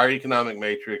our economic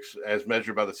matrix, as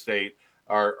measured by the state,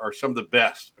 are some of the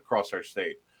best across our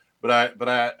state. But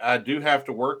I do have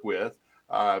to work with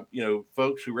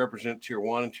folks who represent tier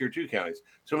 1 and tier 2 counties,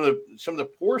 some of the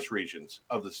poorest regions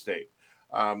of the state.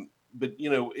 But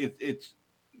it's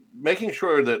making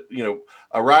sure that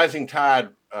a rising tide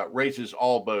raises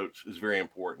all boats is very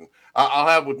important. I'll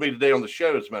have with me today on the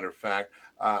show, as a matter of fact,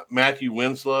 Matthew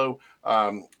Winslow.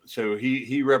 So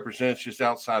he represents just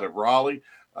outside of Raleigh,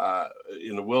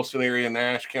 in the Wilson area,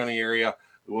 Nash County area.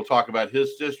 We'll talk about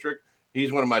his district.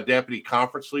 He's one of my deputy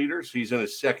conference leaders. He's in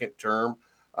his second term.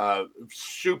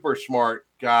 Super smart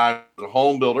guy, a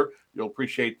home builder. You'll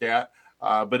appreciate that.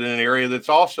 But in an area that's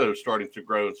also starting to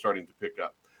grow and starting to pick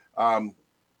up.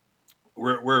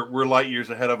 We're light years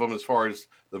ahead of them as far as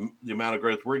the amount of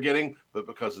growth we're getting, but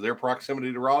because of their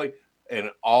proximity to Raleigh and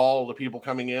all the people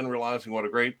coming in realizing what a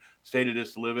great state it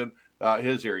is to live in,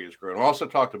 his area is growing. I also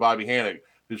talked to Bobby Hanig,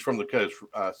 who's from the coast.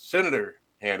 Senator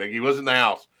Hanig, he was in the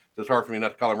House, so it's hard for me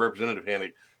not to call him Representative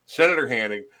Hanig. Senator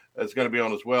Hanig is going to be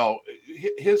on as well.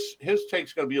 His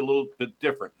take's going to be a little bit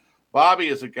different. Bobby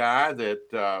is a guy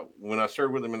that when I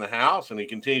served with him in the House, and he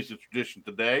continues the tradition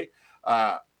today,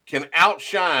 can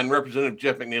outshine Representative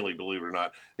Jeff McNeely, believe it or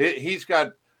not. He's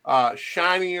got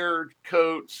shinier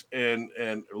coats and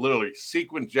literally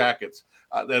sequin jackets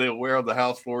that he'll wear on the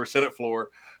House floor, Senate floor.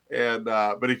 And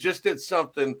but he just did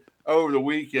something over the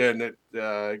weekend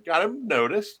that got him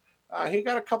noticed. He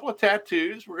got a couple of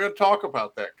tattoos. We're going to talk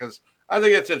about that because I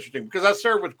think it's interesting because I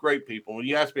serve with great people. When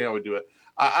you ask me how we do it,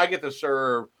 I get to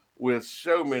serve with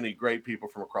so many great people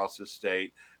from across this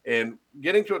state, and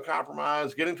getting to a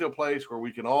compromise, getting to a place where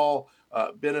we can all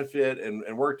benefit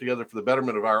and work together for the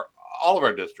betterment of all of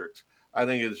our districts, I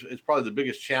think is probably the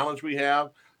biggest challenge we have.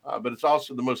 But it's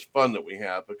also the most fun that we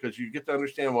have because you get to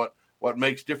understand what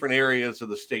makes different areas of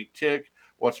the state tick,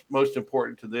 what's most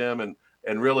important to them,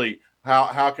 and really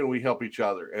how can we help each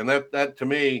other. And that to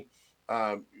me,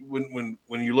 when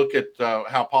you look at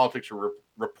how politics are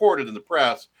reported in the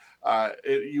press,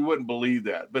 you wouldn't believe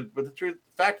that. But the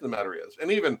fact of the matter is,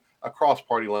 and even across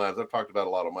party lines, I've talked about a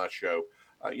lot on my show.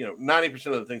 90%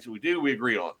 of the things that we do, we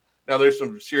agree on. Now there's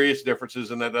some serious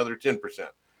differences in that other 10%,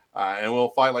 and we'll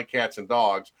fight like cats and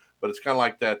dogs. But it's kind of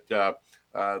like that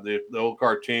the old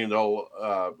cartoon, the old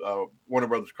Warner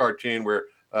Brothers cartoon, where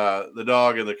the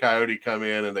dog and the coyote come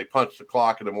in and they punch the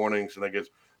clock in the mornings, and they go,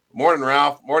 "Morning,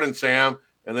 Ralph. Morning, Sam."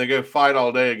 And they go fight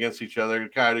all day against each other. The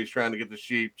coyote's trying to get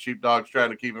the sheepdog's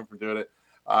trying to keep him from doing it.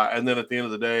 And then at the end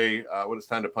of the day, when it's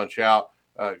time to punch out,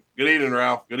 good evening,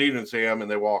 Ralph. Good evening, Sam.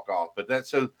 And they walk off. But that's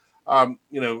so,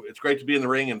 it's great to be in the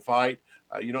ring and fight.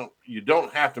 You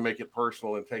don't have to make it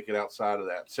personal and take it outside of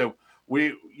that. So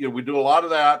we do a lot of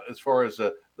that as far as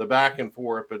the back and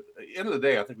forth. But at the end of the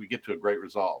day, I think we get to a great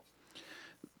resolve.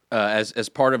 As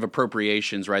part of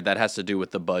appropriations, right, that has to do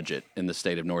with the budget in the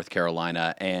state of North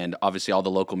Carolina. And obviously all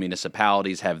the local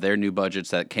municipalities have their new budgets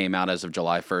that came out as of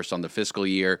July 1st on the fiscal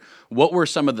year. What were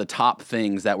some of the top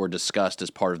things that were discussed as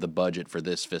part of the budget for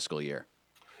this fiscal year?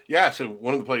 Yeah, so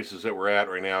one of the places that we're at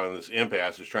right now in this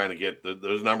impasse is trying to get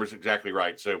those numbers exactly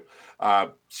right. So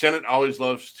Senate always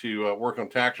loves to work on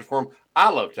tax reform. I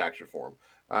love tax reform.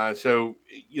 So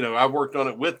I've worked on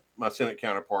it with my Senate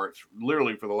counterparts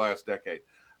literally for the last decade.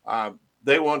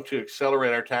 They want to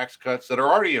accelerate our tax cuts that are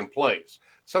already in place,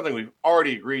 something we've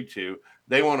already agreed to.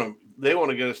 They want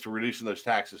to get us to reducing those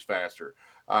taxes faster.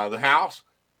 The House,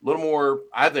 a little more,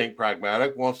 I think,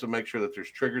 pragmatic, wants to make sure that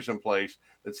there's triggers in place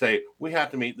that say we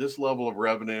have to meet this level of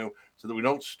revenue so that we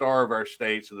don't starve our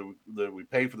state, so that we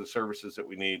pay for the services that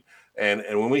we need. And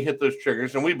when we hit those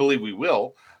triggers, and we believe we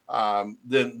will,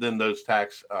 then those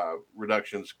tax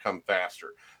reductions come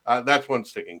faster. That's one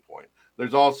sticking point.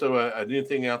 There's also a new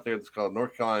thing out there that's called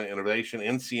North Carolina Innovation,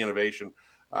 NC Innovation.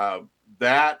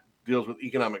 That deals with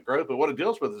economic growth, but what it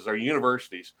deals with is our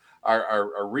universities,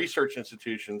 our research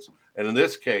institutions, and in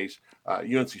this case,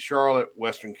 UNC Charlotte,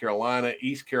 Western Carolina,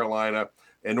 East Carolina,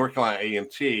 and North Carolina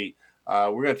A&T.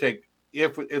 We're going to take,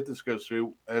 if this goes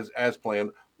through as planned,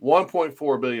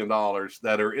 $1.4 billion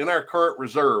that are in our current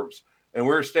reserves, and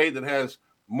we're a state that has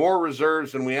more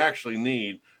reserves than we actually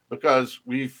need, because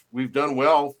we've done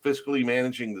well fiscally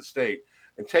managing the state,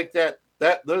 and take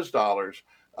those dollars,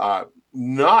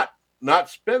 not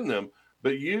spend them,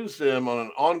 but use them on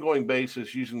an ongoing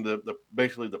basis, using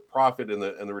basically the profit and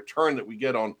the return that we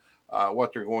get on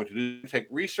what they're going to do. Take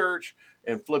research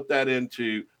and flip that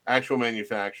into actual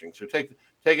manufacturing. So take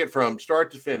it from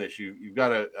start to finish. You've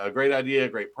got a great idea, a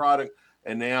great product,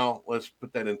 and now let's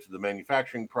put that into the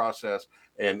manufacturing process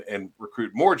and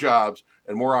recruit more jobs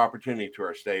and more opportunity to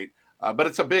our state. But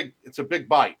it's a big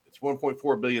bite. It's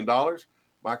 $1.4 billion.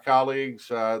 My colleagues,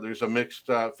 there's a mixed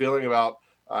feeling about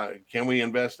can we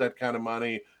invest that kind of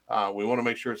money? We want to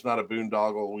make sure it's not a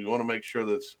boondoggle. We want to make sure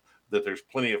that there's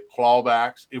plenty of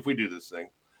clawbacks if we do this thing.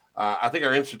 I think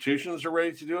our institutions are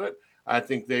ready to do it. I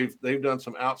think they've done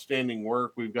some outstanding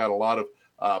work. We've got a lot of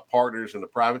partners in the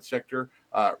private sector,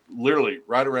 literally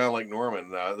right around Lake Norman.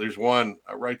 There's one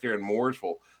right there in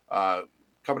Mooresville, a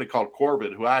company called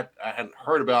Corbett, who I hadn't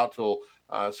heard about till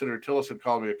Senator Tillis had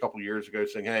called me a couple of years ago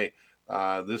saying, hey,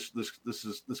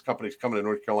 this company's coming to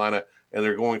North Carolina, and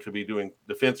they're going to be doing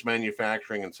defense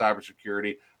manufacturing and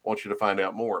cybersecurity. I want you to find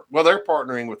out more. Well, they're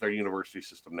partnering with our university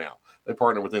system now. They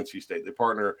partner with NC State. They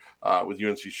partner with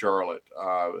UNC Charlotte,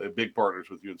 big partners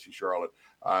with UNC Charlotte.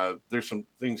 There's some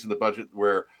things in the budget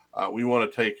where we want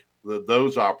to take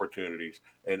those opportunities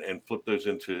and flip those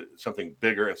into something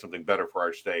bigger and something better for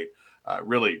our state,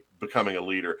 really becoming a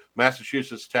leader.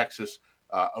 Massachusetts, Texas,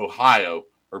 Ohio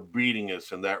are beating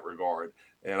us in that regard.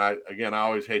 And I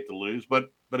always hate to lose, but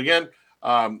again,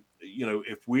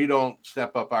 if we don't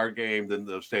step up our game, then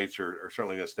those states are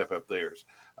certainly going to step up theirs.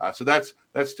 So that's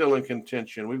still in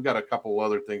contention. We've got a couple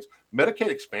other things. Medicaid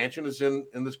expansion is in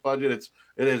this budget.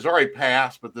 It has already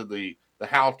passed, but the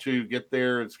how to get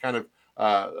there, it's kind of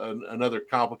another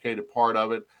complicated part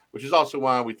of it, which is also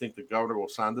why we think the governor will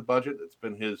sign the budget. It's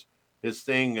been his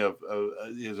thing of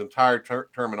his entire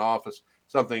term in office,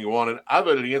 something he wanted. I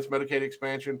voted against Medicaid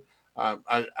expansion.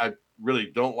 I really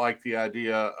don't like the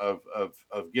idea of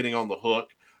getting on the hook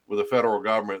with a federal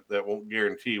government that won't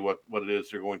guarantee what it is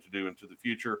they're going to do into the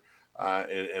future. And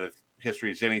if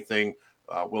history is anything,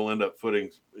 we'll end up footing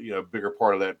a bigger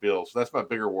part of that bill. So that's my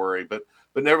bigger worry. But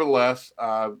nevertheless,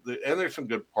 and there's some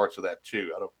good parts of that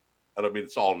too. I don't mean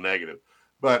it's all negative,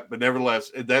 but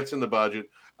nevertheless, that's in the budget.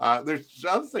 There's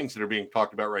other things that are being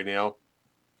talked about right now,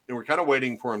 and we're kind of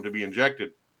waiting for them to be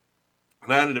injected.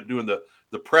 And I ended up doing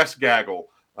the press gaggle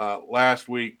last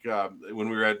week when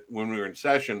we were in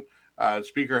session. The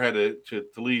speaker had to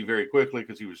leave very quickly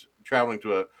because he was traveling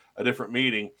to a different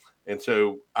meeting. And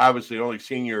so I was the only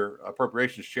senior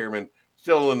appropriations chairman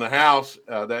still in the House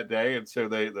that day. And so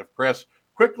the press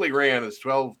quickly ran, as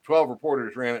 12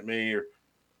 reporters ran at me, or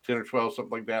 10 or 12,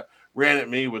 something like that, ran at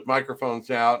me with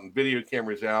microphones out and video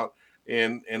cameras out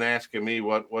and asking me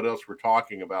what else we're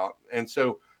talking about. And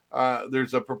so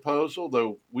there's a proposal,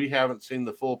 though we haven't seen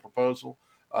the full proposal,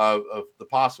 of the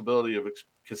possibility of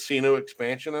casino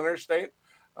expansion in our state,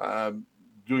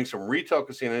 doing some retail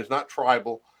casinos, not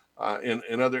tribal,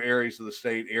 in other areas of the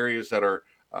state, areas that are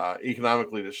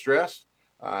economically distressed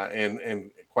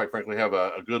and quite frankly have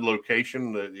a good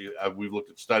location. We've looked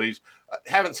at studies,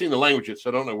 haven't seen the language yet, so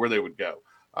I don't know where they would go.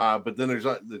 But then there's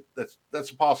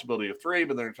that's a possibility of 3,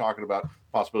 but then they're talking about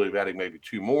the possibility of adding maybe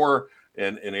 2 more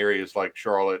in areas like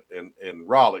Charlotte and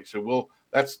Raleigh. So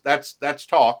that's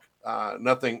talk,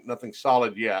 nothing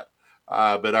solid yet.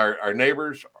 But our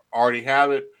neighbors already have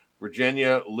it.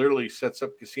 Virginia literally sets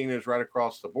up casinos right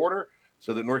across the border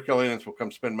so that North Carolinians will come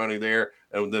spend money there,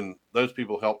 and then those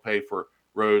people help pay for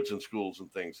roads and schools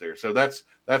and things there. So that's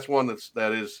one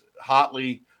that is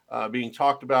hotly being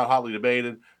talked about, hotly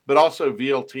debated. But also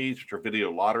VLTs, which are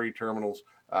video lottery terminals.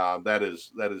 That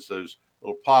is those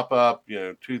little pop-up,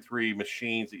 2-3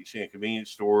 machines that you see in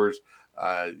convenience stores.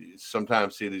 You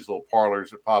sometimes see these little parlors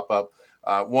that pop up.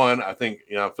 One, I think,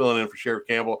 I'm filling in for Sheriff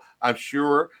Campbell. I'm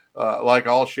sure, like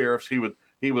all sheriffs, he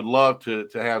would love to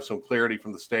have some clarity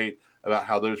from the state about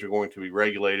how those are going to be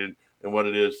regulated and what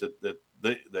it is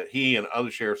that he and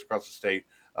other sheriffs across the state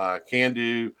can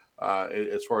do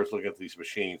as far as looking at these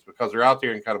machines, because they're out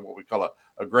there in kind of what we call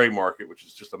a gray market, which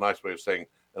is just a nice way of saying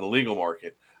an illegal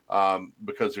market,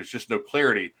 because there's just no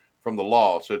clarity from the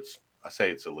law. So I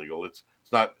say it's illegal. It's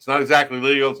not exactly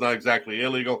legal. It's not exactly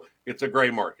illegal. It's a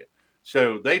gray market.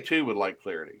 So they too would like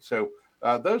clarity. So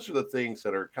those are the things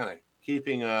that are kind of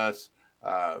keeping us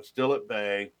still at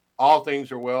bay. All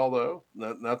things are well, though.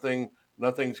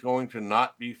 Nothing's going to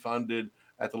not be funded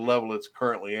at the level it's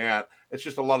currently at. It's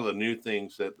just a lot of the new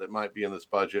things that might be in this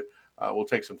budget will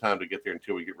take some time to get there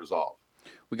until we get resolved.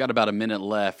 We got about a minute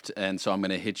left, and so I'm going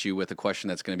to hit you with a question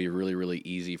that's going to be really, really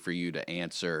easy for you to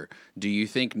answer. Do you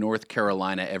think North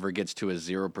Carolina ever gets to a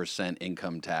 0%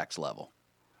 income tax level?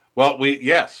 Well,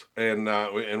 yes, and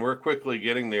we're quickly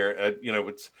getting there.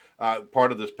 It's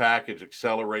part of this package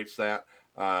accelerates that.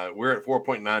 We're at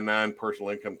 4.99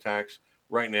 personal income tax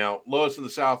right now, lowest in the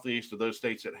Southeast of those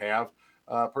states that have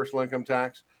personal income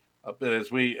tax. But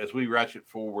as we ratchet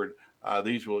forward,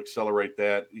 these will accelerate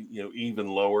that, even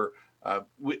lower.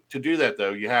 To do that,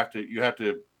 though, you have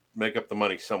to make up the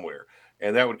money somewhere,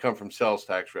 and that would come from sales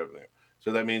tax revenue.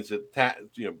 So that means that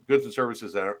goods and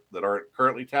services that aren't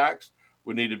currently taxed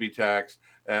would need to be taxed,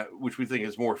 which we think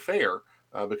is more fair,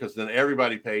 because then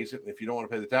everybody pays it. And if you don't want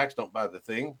to pay the tax, don't buy the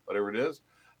thing, whatever it is.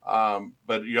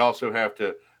 But you also have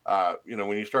to,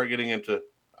 when you start getting into,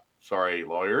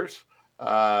 lawyers,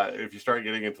 if you start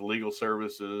getting into legal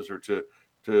services or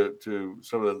to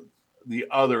some of the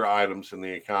other items in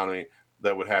the economy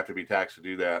that would have to be taxed to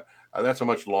do that, that's a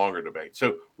much longer debate.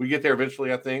 So we get there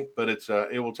eventually, I think, but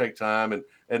it will take time,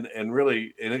 and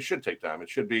really, and it should take time. It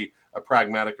should be a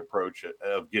pragmatic approach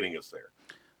of getting us there.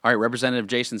 All right, Representative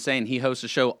Jason Sain, he hosts a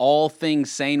show, All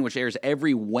Things Sain, which airs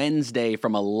every Wednesday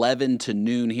from 11 to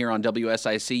noon here on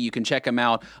WSIC. You can check him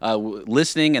out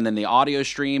listening, and then the audio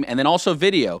stream, and then also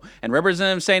video. And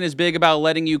Representative Sain is big about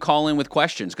letting you call in with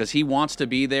questions because he wants to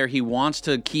be there. He wants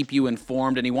to keep you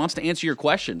informed, and he wants to answer your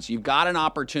questions. You've got an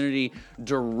opportunity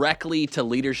directly to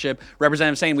leadership.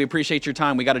 Representative Sain, we appreciate your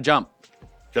time. We got to jump.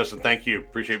 Justin, thank you.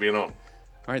 Appreciate being on.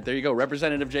 All right, there you go.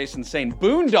 Representative Jason Sain.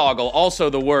 Boondoggle, also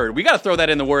the word. We got to throw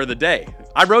that in the word of the day.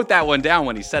 I wrote that one down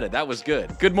when he said it. That was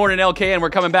good. Good morning, LKN.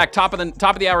 We're coming back. Top of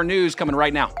the hour news coming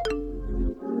right now.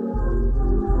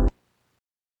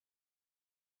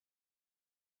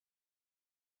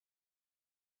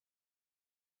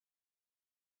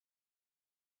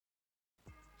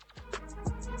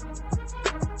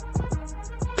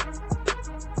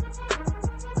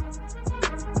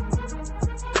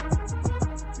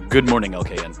 Good morning,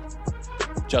 LKN.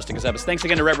 Justin Ckezepis. Thanks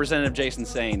again to Representative Jason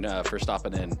Sain for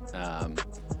stopping in.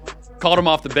 Called him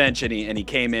off the bench, and he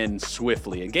came in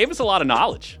swiftly and gave us a lot of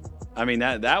knowledge. I mean,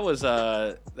 that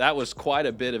was quite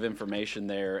a bit of information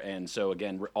there. And so,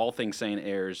 again, All Things Sain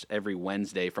airs every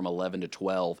Wednesday from 11 to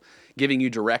 12, giving you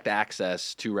direct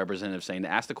access to Representative Sain to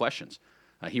ask the questions.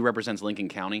 He represents Lincoln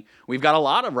County. We've got a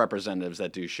lot of representatives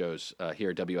that do shows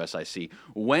here at WSIC.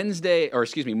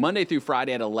 Monday through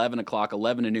Friday at 11 o'clock,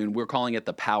 11 to noon, we're calling it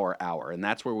the Power Hour. And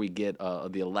that's where we get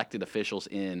the elected officials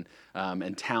in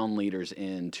and town leaders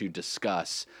in to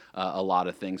discuss a lot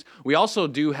of things. We also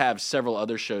do have several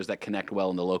other shows that connect well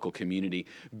in the local community.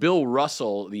 Bill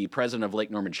Russell, the president of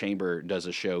Lake Norman Chamber, does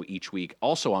a show each week,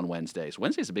 also on Wednesdays.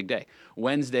 Wednesday's a big day.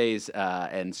 Wednesdays,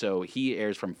 and so he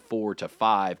airs from 4 to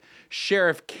 5.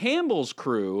 Sheriff Campbell's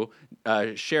crew,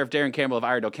 Sheriff Darren Campbell of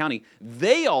Iredell County,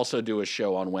 they also do a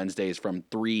show on Wednesdays from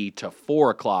 3 to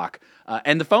 4 o'clock.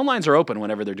 And the phone lines are open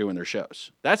whenever they're doing their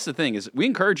shows. That's the thing, is we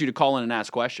encourage you to call in and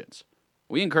ask questions.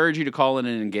 We encourage you to call in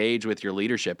and engage with your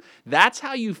leadership. That's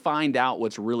how you find out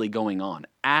what's really going on.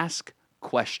 Ask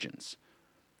questions.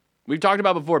 We've talked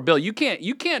about before, Bill, you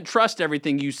can't trust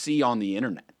everything you see on the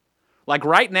internet. Like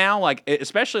right now, like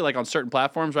especially like on certain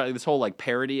platforms, right? This whole like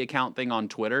parody account thing on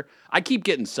Twitter, I keep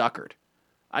getting suckered.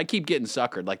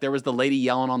 Like there was the lady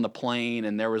yelling on the plane,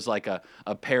 and there was like a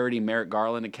parody Merrick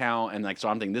Garland account, and like so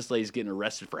I'm thinking this lady's getting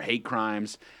arrested for hate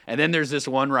crimes. And then there's this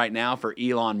one right now for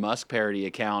Elon Musk parody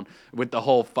account with the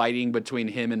whole fighting between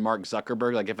him and Mark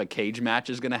Zuckerberg, like if a cage match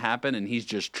is going to happen, and he's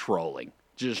just trolling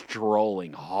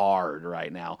hard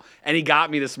right now. And he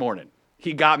got me this morning.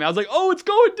 He got me. I was like, oh, it's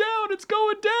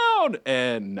going down.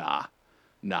 And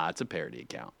nah, it's a parody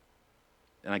account.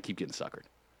 And I keep getting suckered.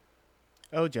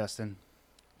 Oh, Justin.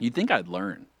 You'd think I'd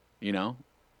learn,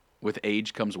 with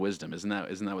age comes wisdom. Isn't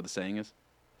that what the saying is?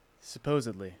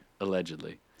 Supposedly.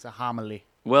 Allegedly. It's a homily.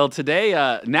 Well, today,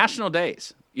 national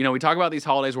days. We talk about these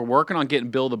holidays. We're working on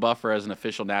getting Bill the Buffer as an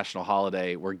official national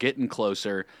holiday. We're getting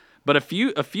closer. But a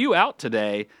few out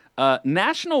today.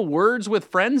 National Words with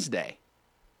Friends Day.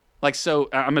 Like, so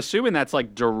I'm assuming that's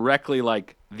like directly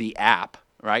like the app,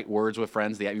 right? Words with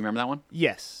Friends, the app. You remember that one?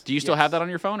 Yes. Do you still have that on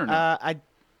your phone or no?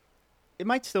 It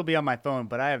might still be on my phone,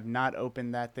 but I have not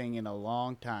opened that thing in a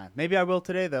long time. Maybe I will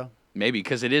today, though. Maybe,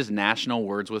 because it is National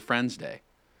Words with Friends Day.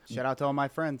 Shout out to all my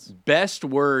friends. Best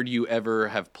word you ever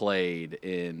have played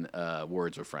in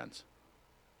Words with Friends?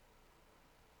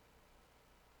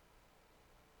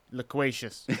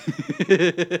 Loquacious.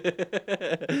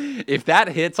 If that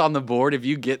hits on the board, if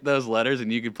you get those letters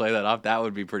and you could play that off, that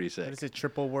would be pretty sick. What is it?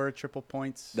 Triple word, triple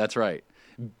points? That's right.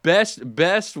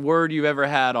 Best word you've ever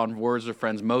had on Words with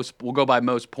Friends. We'll go by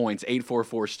most points.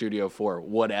 844 Studio 4.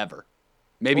 Whatever.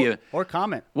 Maybe or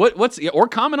comment. Or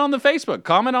comment on the Facebook.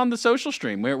 Comment on the social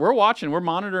stream. We're watching. We're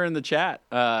monitoring the chat.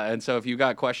 And so if you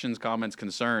got questions, comments,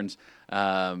 concerns,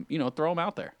 throw them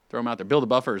out there. Bill the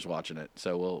Buffer is watching it,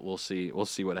 so we'll see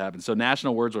what happens. So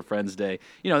National Words with Friends Day.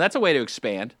 That's a way to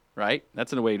expand, right?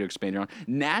 That's a way to expand your own.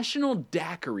 National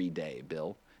Daiquiri Day,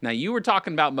 Bill. Now you were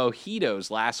talking about mojitos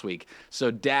last week,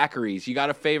 so daiquiris. You got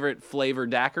a favorite flavor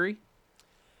daiquiri?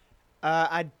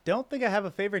 I don't think I have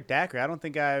a favorite daiquiri. I don't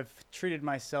think I've treated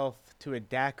myself to a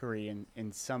daiquiri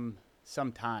in some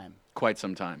time. Quite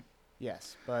some time.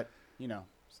 Yes, but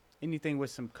anything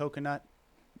with some coconut.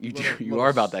 You are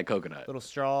about that coconut. Little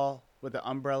straw with the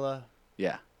umbrella.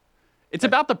 Yeah. It's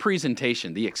about the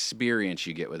presentation, the experience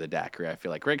you get with a daiquiri, I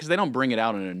feel like, right? Because they don't bring it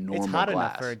out in a normal glass. It's hot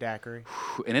enough for a daiquiri.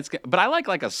 But I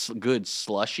like a good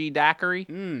slushy daiquiri.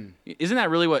 Isn't that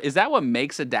really is that what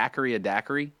makes a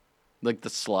daiquiri? Like the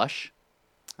slush?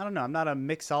 I don't know. I'm not a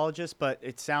mixologist, but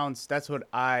that's what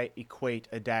I equate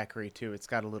a daiquiri to. It's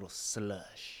got a little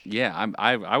slush. Yeah,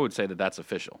 I would say that's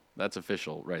official. That's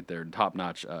official right there.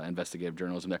 Top-notch investigative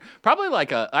journalism there. Probably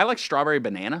I like strawberry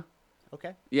banana.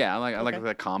 Okay. Yeah, I like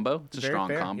that combo. It's a very strong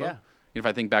fair, combo. Yeah. If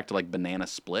I think back to like banana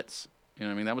splits, you know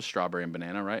what I mean? That was strawberry and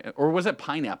banana, right? Or was it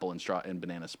pineapple and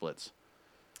banana splits?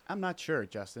 I'm not sure,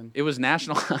 Justin. It was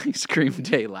National Ice Cream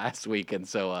Day last week, and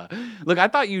so look, I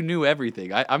thought you knew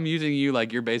everything. I'm using you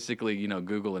like you're basically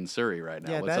Google and Surrey right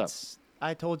now. Yeah, What's up?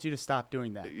 I told you to stop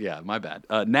doing that. Yeah, my bad.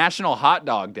 National Hot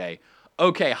Dog Day.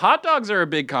 Okay, hot dogs are a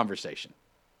big conversation.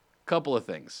 Couple of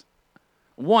things.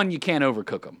 One, you can't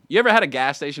overcook them. You ever had a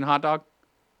gas station hot dog?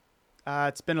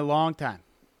 It's been a long time.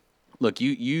 Look,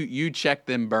 you check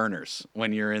them burners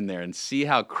when you're in there and see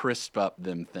how crisp up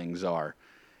them things are.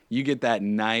 You get that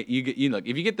night. Look,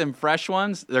 if you get them fresh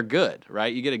ones, they're good,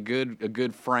 right? You get a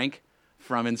good Frank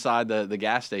from inside the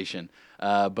gas station.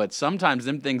 But sometimes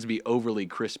them things be overly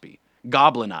crispy.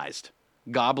 Goblinized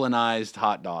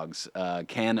hot dogs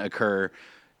can occur.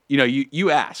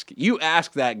 you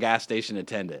ask that gas station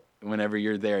attendant whenever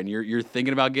you're there and you're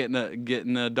thinking about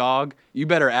getting a dog. You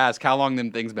better ask how long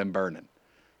them things been burning.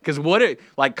 Because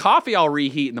like coffee, I'll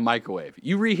reheat in the microwave.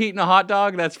 You reheating a hot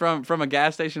dog that's from a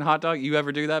gas station hot dog? You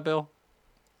ever do that, Bill?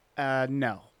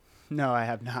 No, I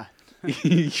have not.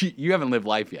 You haven't lived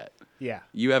life yet. Yeah.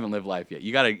 You haven't lived life yet.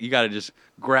 You gotta just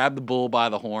grab the bull by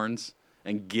the horns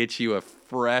and get you a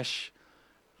fresh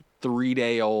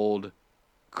 3-day-old,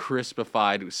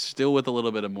 crispified, still with a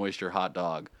little bit of moisture hot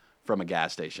dog from a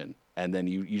gas station. And then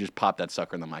you just pop that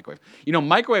sucker in the microwave.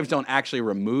 Microwaves don't actually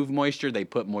remove moisture. They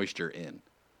put moisture in.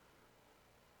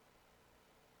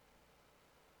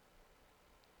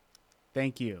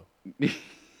 Thank you. You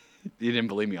didn't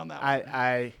believe me on that one.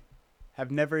 I have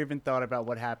never even thought about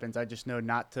what happens. I just know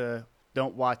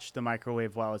don't watch the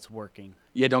microwave while it's working.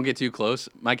 Yeah, don't get too close.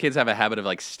 My kids have a habit of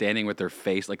like standing with their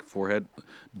face, like forehead,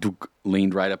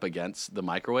 leaned right up against the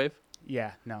microwave.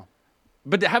 Yeah, no.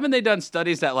 But haven't they done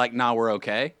studies that like, nah, we're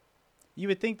okay? You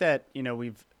would think that,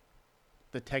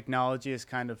 the technology has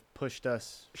kind of pushed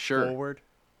us forward.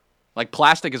 Like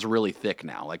plastic is really thick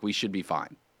now. Like we should be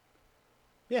fine.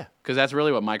 Yeah. Because that's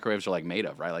really what microwaves are like made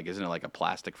of, right? Like, isn't it like a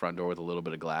plastic front door with a little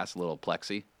bit of glass, a little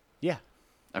plexi? Yeah.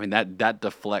 I mean, that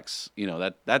deflects,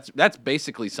 that's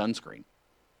basically sunscreen.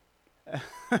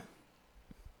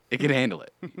 It can handle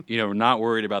it. We're not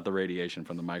worried about the radiation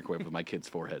from the microwave with my kids'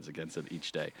 foreheads against it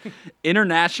each day.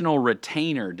 International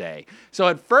Retainer Day. So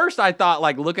at first I thought,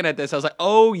 like, looking at this, I was like,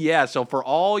 oh, yeah. So for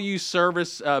all you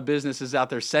service businesses out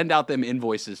there, send out them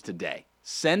invoices today.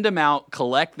 Send them out,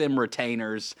 collect them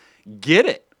retainers, get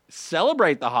it,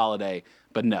 celebrate the holiday.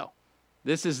 But no,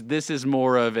 this is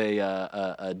more of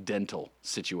a dental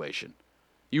situation.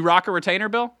 You rock a retainer,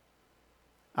 Bill?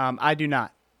 I do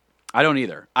not. I don't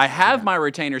either. I have my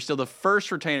retainer still, the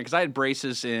first retainer, because I had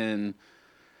braces in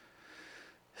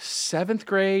 7th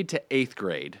grade to 8th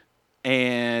grade,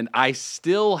 and I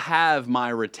still have my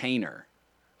retainer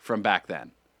from back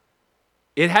then.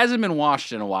 It hasn't been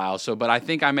washed in a while, but I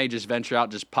think I may just venture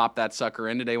out, just pop that sucker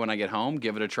in today when I get home,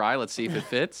 give it a try, let's see if it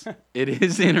fits. It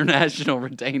is International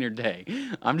Retainer Day.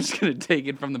 I'm just going to take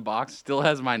it from the box. Still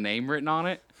has my name written on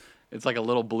it. It's like a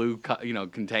little blue,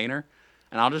 container,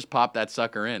 and I'll just pop that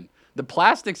sucker in. The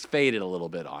plastic's faded a little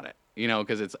bit on it,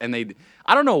 because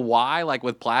I don't know why, like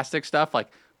with plastic stuff, like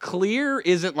clear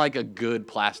isn't like a good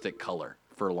plastic color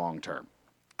for long term.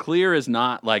 Clear is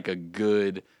not like a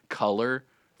good color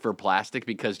for plastic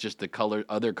because just the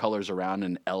other colors around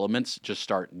and elements just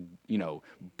start,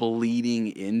 bleeding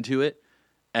into it.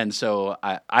 And so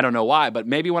I don't know why, but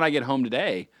maybe when I get home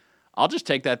today, I'll just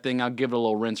take that thing, I'll give it a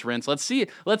little rinse. Let's see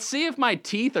if my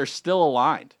teeth are still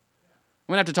aligned.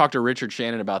 I'm going to have to talk to Richard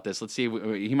Shannon about this. Let's see if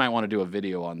he might want to do a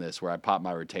video on this where I pop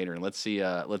my retainer and let's see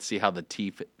how the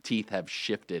teeth have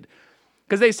shifted.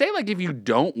 Because they say like if you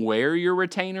don't wear your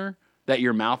retainer, that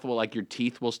your mouth will, like your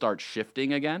teeth will start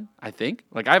shifting again, I think.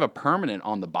 Like I have a permanent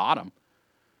on the bottom.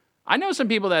 I know some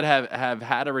people that have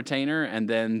had a retainer and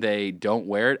then they don't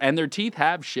wear it and their teeth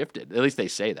have shifted. At least they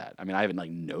say that. I mean, I haven't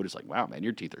like noticed like, wow, man,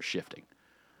 your teeth are shifting.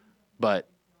 But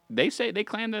they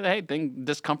claim that, hey,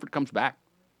 discomfort comes back.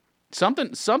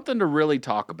 Something to really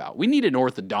talk about. We need an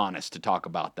orthodontist to talk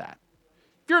about that.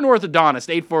 If you're an orthodontist,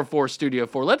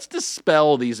 844-STUDIO-4, let's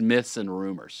dispel these myths and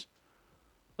rumors.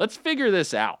 Let's figure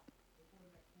this out.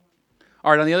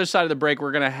 All right, on the other side of the break,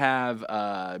 we're going to have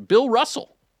Bill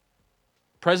Russell,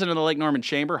 president of the Lake Norman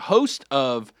Chamber, host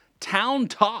of Town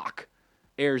Talk,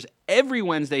 airs every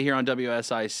Wednesday here on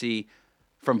WSIC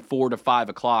from 4 to 5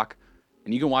 o'clock.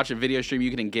 And you can watch a video stream, you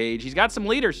can engage. He's got some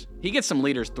leaders. He gets some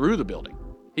leaders through the building.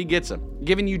 He gets them,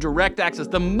 giving you direct access,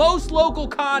 the most local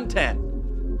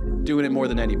content, doing it more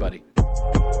than anybody.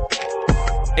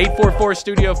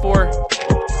 844-STUDIO-4,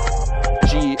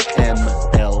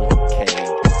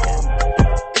 GMLKN.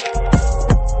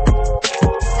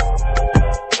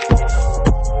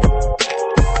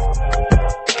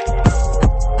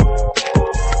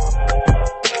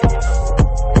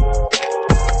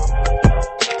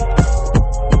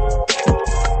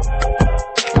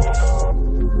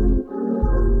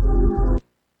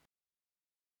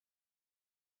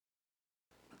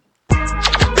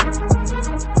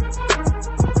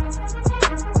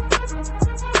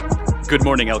 Good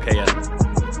morning, LKN.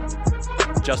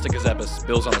 Justin Ckezepis,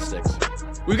 Bill's on the sticks.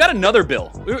 We've got another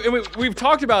bill. We've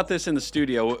talked about this in the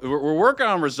studio. We're working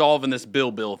on resolving this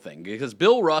Bill thing because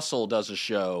Bill Russell does a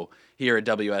show here at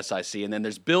WSIC, and then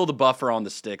there's Bill the Buffer on the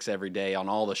sticks every day on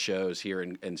all the shows here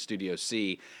in Studio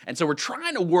C. And so we're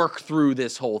trying to work through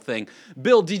this whole thing.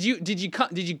 Bill, did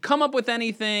you come up with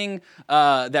anything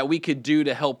that we could do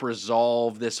to help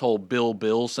resolve this whole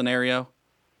Bill scenario?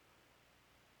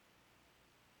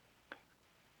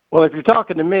 Well, if you're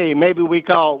talking to me, maybe we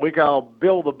call Bill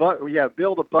Bill the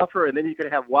buffer, and then you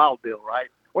could have Wild Bill, right?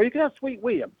 Or you could have Sweet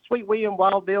William,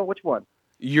 Wild Bill. Which one?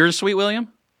 You're Sweet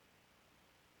William?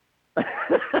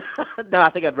 No, I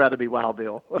think I'd rather be Wild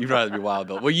Bill. You'd rather be Wild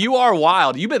Bill. Well, you are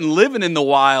wild. You've been living in the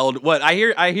wild. What I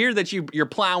hear that you're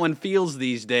plowing fields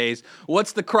these days.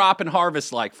 What's the crop and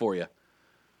harvest like for you?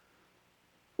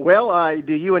 Well,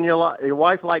 do you and your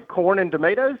wife like corn and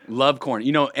tomatoes? Love corn.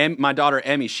 You know, my daughter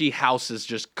Emmy, she houses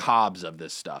just cobs of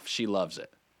this stuff. She loves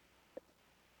it.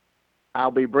 I'll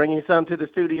be bringing some to the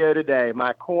studio today.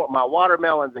 My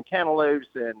watermelons and cantaloupes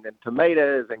and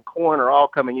tomatoes and corn are all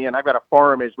coming in. I've got a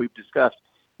farm, as we've discussed,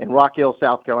 in Rock Hill,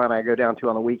 South Carolina. I go down to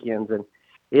on the weekends, and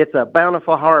it's a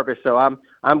bountiful harvest. So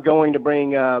I'm going to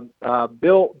bring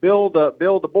Bill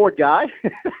the board guy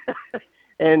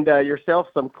and yourself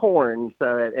some corn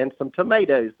and some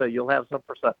tomatoes, so you'll have some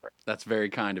for supper. That's very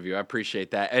kind of you. I appreciate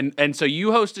that. And so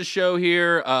you host a show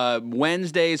here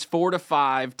Wednesdays 4 to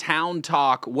 5, Town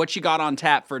Talk. What you got on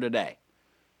tap for today?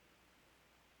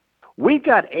 We've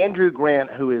got Andrew Grant,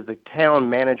 who is the town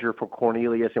manager for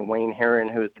Cornelius, and Wayne Herron,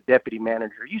 who is the deputy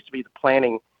manager. He used to be the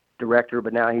planning director,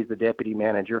 but now he's the deputy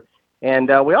manager. And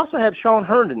we also have Sean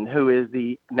Herndon, who is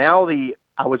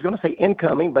I was going to say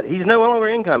incoming, but he's no longer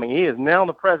incoming. He is now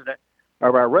the president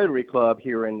of our Rotary Club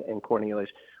here in Cornelius.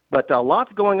 But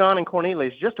lots going on in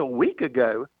Cornelius. Just a week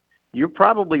ago, you're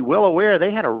probably well aware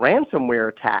they had a ransomware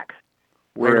attack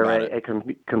where a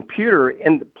computer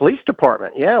in the police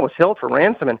department, was held for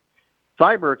ransom and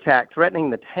cyber attack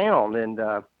threatening the town. And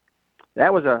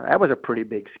that was a pretty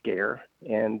big scare.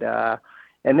 And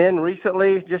then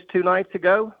recently, just 2 nights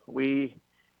ago, we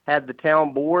had the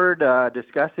town board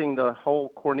discussing the whole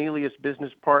Cornelius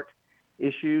Business Park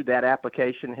issue. That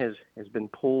application has been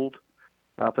pulled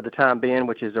for the time being,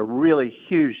 which is a really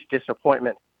huge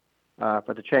disappointment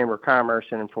for the Chamber of Commerce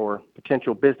and for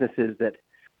potential businesses that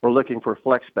were looking for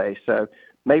flex space. So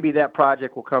maybe that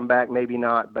project will come back, maybe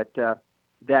not, but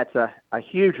that's a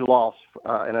huge loss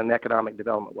in an economic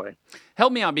development way.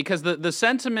 Help me out, because the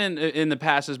sentiment in the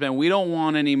past has been we don't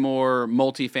want any more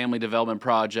multifamily development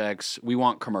projects. We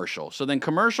want commercial. So then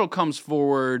commercial comes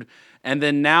forward, and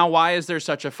then now why is there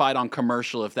such a fight on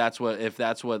commercial if that's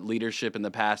what leadership in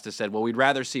the past has said? Well, we'd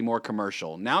rather see more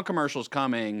commercial. Now commercial's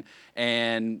coming,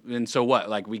 and so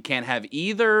what? Like we can't have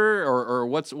either, or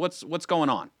what's going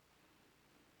on?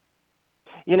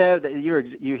 You know,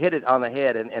 you hit it on the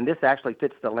head, and this actually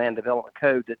fits the land development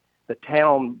code that the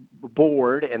town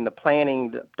board and the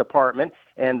planning department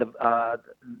and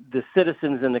the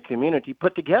citizens in the community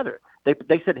put together.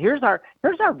 They said, here's our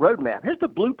roadmap. Here's the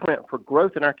blueprint for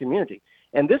growth in our community.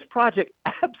 And this project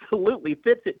absolutely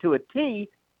fits it to a T.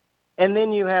 And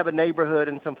then you have a neighborhood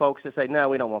and some folks that say, no,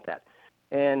 we don't want that.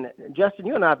 And Justin,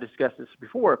 you and I have discussed this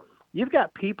before. You've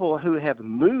got people who have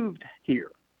moved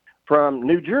here from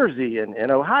New Jersey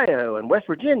and Ohio and West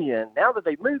Virginia, and now that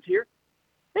they've moved here,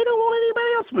 they don't want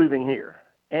anybody else moving here.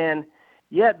 And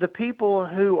yet the people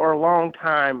who are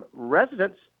longtime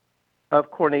residents of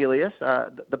Cornelius,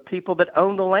 the people that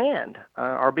own the land,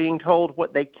 are being told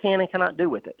what they can and cannot do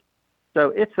with it.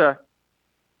 So it's a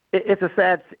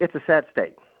sad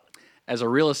state. As a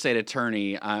real estate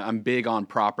attorney, I'm big on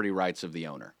property rights of the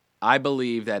owner. I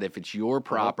believe that if it's your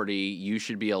property, you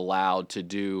should be allowed to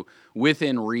do,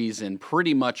 within reason,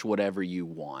 pretty much whatever you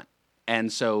want.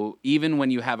 And so even when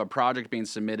you have a project being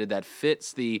submitted that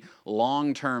fits the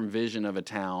long-term vision of a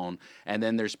town, and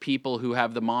then there's people who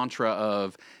have the mantra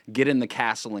of get in the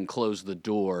castle and close the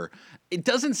door, it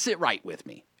doesn't sit right with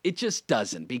me. It just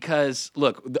doesn't, because,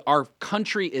 look, our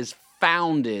country is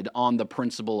founded on the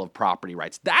principle of property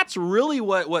rights. That's really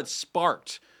what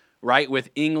sparked, right, with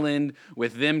England,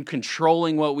 with them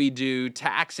controlling what we do,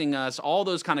 taxing us, all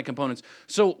those kind of components.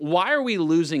 So why are we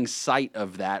losing sight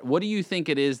of that? What do you think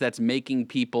it is that's making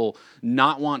people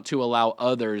not want to allow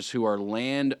others who are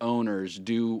landowners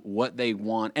do what they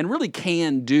want and really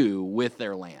can do with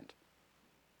their land?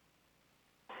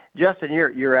 Justin,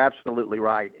 you're absolutely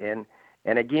right. And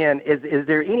again, is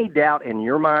there any doubt in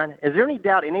your mind? Is there any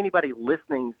doubt in anybody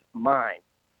listening's mind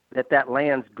that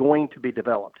land's going to be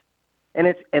developed? And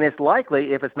it's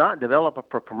likely, if it's not developed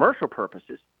for commercial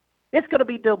purposes, it's going to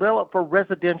be developed for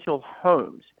residential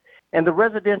homes. And the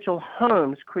residential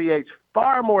homes creates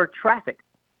far more traffic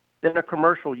than a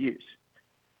commercial use.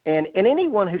 And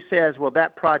anyone who says, well,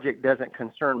 that project doesn't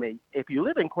concern me, if you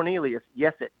live in Cornelius,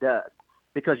 yes, it does.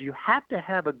 Because you have to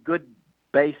have a good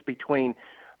base between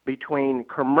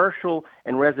commercial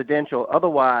and residential.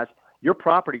 Otherwise, your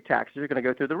property taxes are going to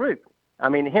go through the roof. I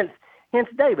mean, hence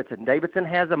Davidson. Davidson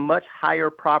has a much higher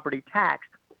property tax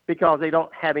because they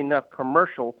don't have enough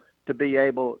commercial to be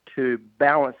able to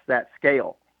balance that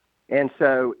scale. And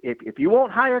so if you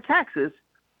want higher taxes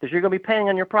because you're going to be paying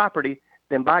on your property,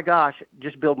 then by gosh,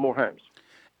 just build more homes.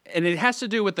 And it has to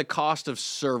do with the cost of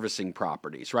servicing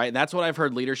properties, right? That's what I've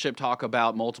heard leadership talk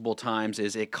about multiple times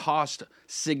is it costs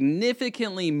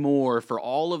significantly more for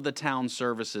all of the town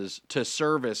services to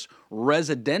service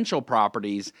residential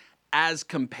properties as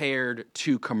compared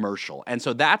to commercial. And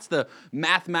so that's the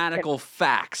mathematical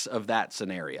facts of that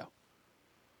scenario.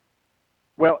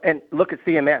 Well, and look at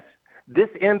CMS. This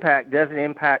impact doesn't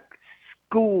impact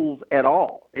schools at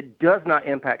all. It does not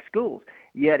impact schools.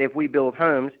 Yet if we build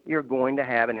homes, you're going to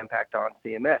have an impact on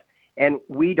CMS. And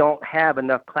we don't have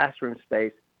enough classroom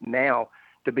space now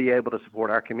to be able to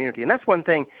support our community. And that's one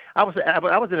thing. I was at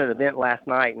an event last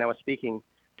night, and I was speaking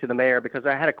to the mayor because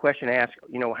I had a question asked,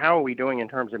 how are we doing in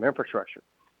terms of infrastructure?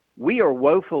 We are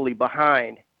woefully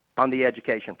behind on the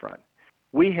education front.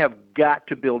 We have got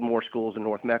to build more schools in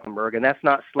North Mecklenburg, and that's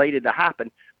not slated to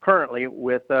happen currently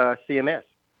with CMS.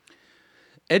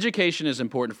 Education is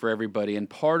important for everybody, and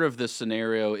part of this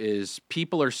scenario is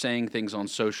people are saying things on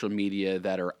social media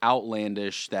that are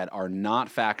outlandish, that are not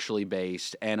factually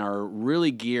based, and are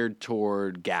really geared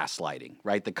toward gaslighting,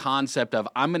 right? The concept of,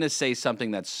 I'm going to say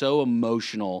something that's so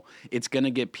emotional, it's going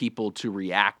to get people to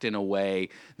react in a way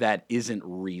that isn't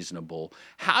reasonable.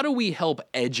 How do we help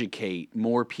educate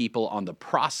more people on the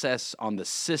process, on the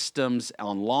systems,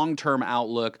 on long-term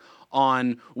outlook,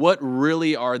 on what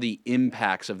really are the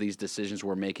impacts of these decisions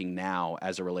we're making now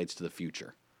as it relates to the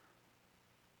future?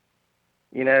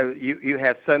 You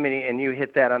have so many, and you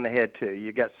hit that on the head too.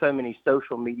 You've got so many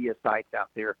social media sites out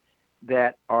there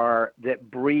that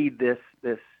breed this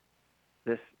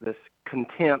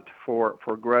contempt for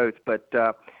growth, but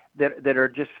that are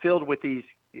just filled with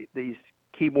these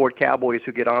keyboard cowboys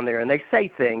who get on there and they say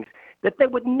things that they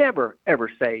would never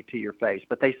ever say to your face,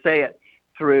 but they say it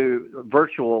through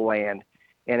virtual land.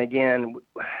 And again,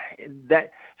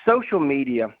 that social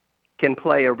media can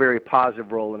play a very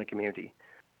positive role in a community,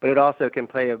 but it also can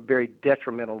play a very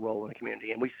detrimental role in a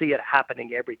community. And we see it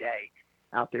happening every day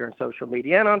out there in social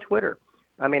media and on Twitter.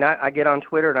 I mean, I get on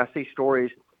Twitter and I see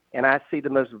stories and I see the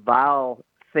most vile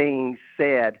things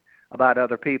said about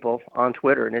other people on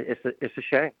Twitter, and it's a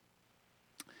shame.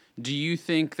 Do you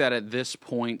think that at this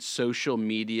point, social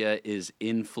media is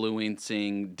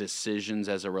influencing decisions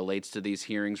as it relates to these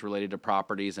hearings related to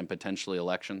properties and potentially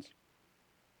elections?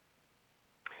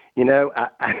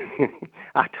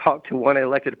 I talked to one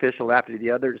elected official after the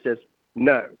other that says,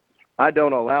 no, I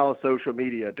don't allow social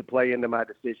media to play into my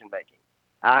decision making.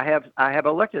 I have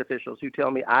elected officials who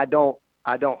tell me I don't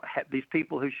have these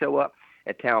people who show up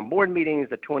at town board meetings,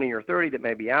 the 20 or 30 that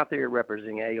may be out there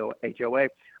representing HOA.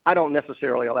 I don't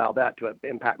necessarily allow that to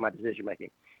impact my decision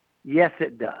making. Yes,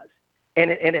 it does.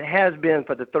 And it has been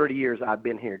for the 30 years I've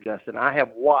been here, Justin. I have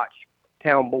watched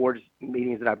town boards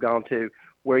meetings that I've gone to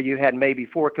where you had maybe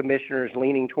 4 commissioners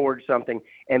leaning towards something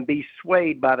and be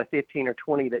swayed by the 15 or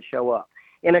 20 that show up.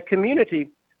 In a community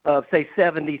of, say,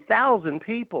 70,000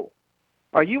 people,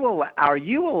 are you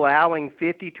allowing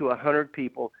 50 to 100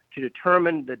 people to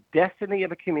determine the destiny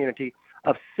of a community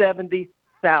of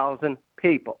 70,000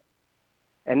 people?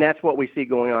 And that's what we see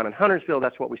going on in Huntersville.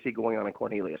 That's what we see going on in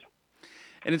Cornelius.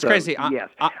 And it's crazy. Yes,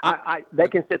 they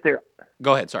can sit there.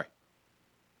 Go ahead. Sorry.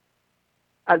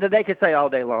 They could say all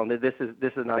day long that this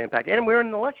is not impacted, and we're in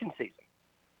an election season.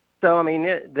 So I mean,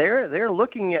 they're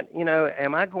looking at,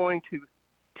 am I going to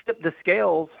tip the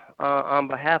scales on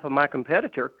behalf of my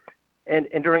competitor, and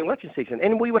during election season?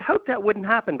 And we would hope that wouldn't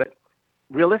happen, but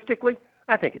realistically,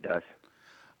 I think it does.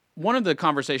 One of the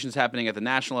conversations happening at the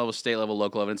national level, state level,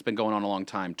 local level, and it's been going on a long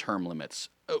time, term limits.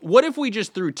 What if we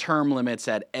just threw term limits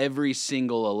at every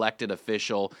single elected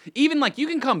official? Even like you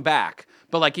can come back,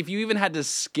 but like if you even had to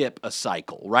skip a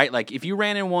cycle, right? Like if you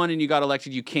ran in one and you got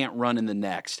elected, you can't run in the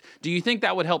next. Do you think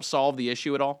that would help solve the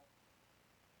issue at all?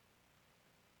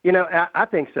 I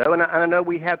think so. And I know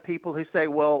we have people who say,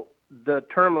 well, the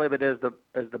term limit is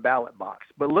the ballot box.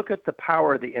 But look at the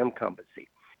power of the incumbency.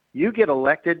 You get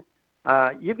elected,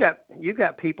 you've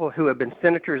got people who have been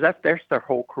senators. That's their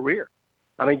whole career.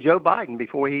 I mean, Joe Biden,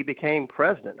 before he became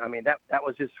president, I mean, that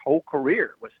was his whole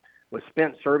career was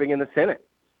spent serving in the Senate.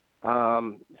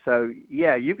 So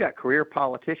yeah, you've got career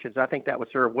politicians. I think that would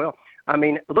serve well. I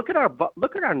mean, look at our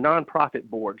nonprofit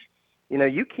boards.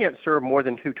 You can't serve more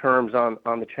than 2 terms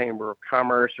on the Chamber of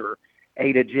Commerce or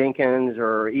Ada Jenkins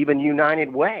or even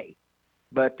United Way.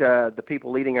 But the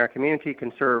people leading our community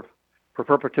can serve for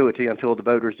perpetuity until the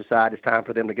voters decide it's time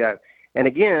for them to go. And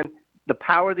again, the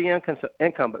power of the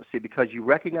incumbency, because you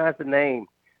recognize the name,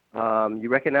 you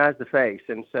recognize the face,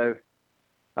 and so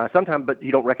sometimes, but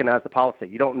you don't recognize the policy.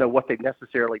 You don't know what they've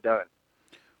necessarily done.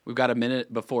 We've got a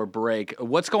minute before break.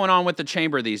 What's going on with the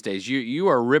chamber these days? You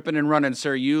are ripping and running,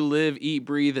 sir. You live, eat,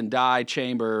 breathe, and die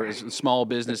chamber, small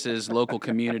businesses, local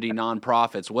community,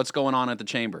 nonprofits. What's going on at the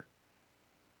chamber?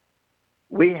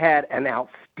 We had an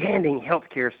outstanding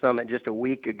healthcare summit just a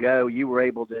week ago. You were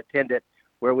able to attend it,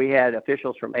 where we had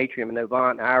officials from Atrium and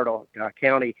Novant and Iredell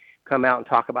County come out and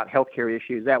talk about healthcare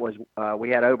issues. That was we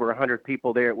had over 100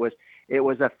 people there. It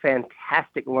was a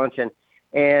fantastic luncheon.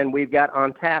 And we've got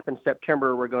on tap in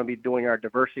September, we're going to be doing our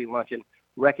diversity luncheon,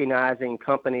 recognizing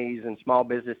companies and small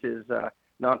businesses,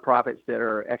 nonprofits that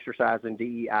are exercising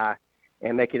DEI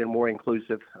and making it a more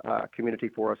inclusive community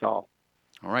for us all.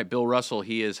 All right, Bill Russell,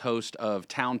 he is host of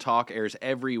Town Talk, airs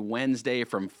every Wednesday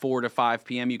from 4 to 5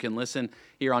 p.m. You can listen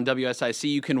here on WSIC.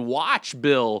 You can watch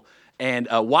Bill and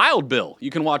Wild Bill. You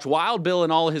can watch Wild Bill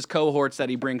and all of his cohorts that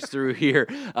he brings through here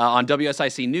on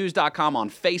WSICnews.com, on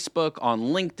Facebook, on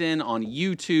LinkedIn, on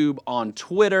YouTube, on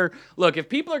Twitter. Look, if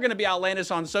people are going to be outlandish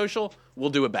on social,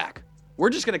 we'll do it back. We're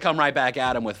just going to come right back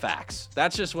at him with facts.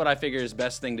 That's just what I figure is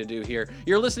best thing to do here.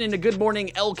 You're listening to Good Morning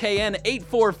LKN,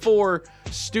 844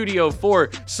 Studio 4.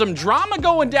 Some drama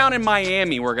going down in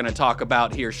Miami we're going to talk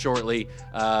about here shortly.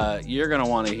 You're going to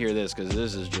want to hear this because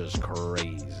this is just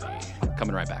crazy.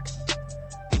 Coming right back.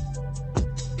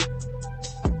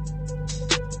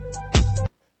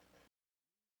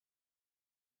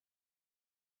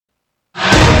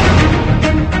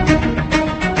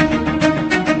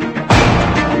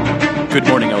 Good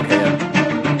morning, LKN.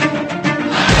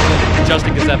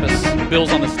 Justin Ckezepis,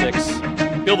 Bill's on the sticks,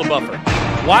 Bill the buffer.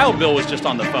 Wild Bill was just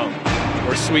on the phone,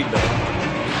 or Sweet Bill.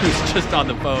 He was just on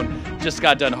the phone, just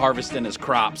got done harvesting his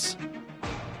crops,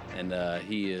 and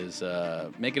he is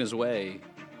making his way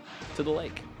to the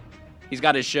lake. He's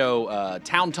got his show,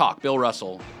 Town Talk. Bill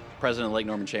Russell, president of Lake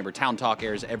Norman Chamber. Town Talk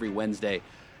airs every Wednesday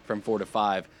from 4 to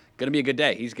 5. Going to be a good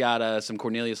day. He's got some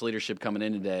Cornelius leadership coming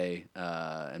in today.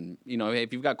 And, you know,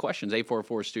 if you've got questions,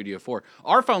 844-STUDIO-4.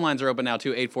 Our phone lines are open now,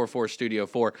 too,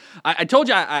 844-STUDIO-4. I told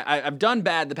you I've done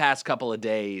bad the past couple of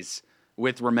days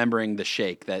with remembering the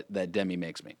shake that Demi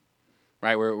makes me.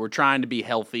 Right? We're trying to be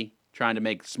healthy, trying to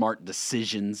make smart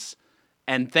decisions.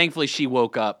 And thankfully, she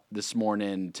woke up this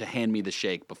morning to hand me the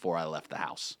shake before I left the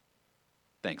house.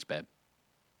 Thanks, babe.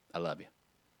 I love you.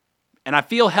 And I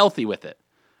feel healthy with it.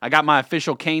 I got my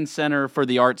official Kane Center for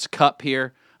the Arts cup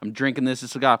here. I'm drinking this.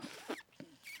 It's got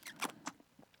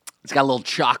a little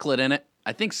chocolate in it.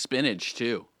 I think spinach,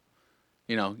 too.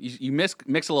 You know, you mix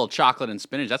a little chocolate and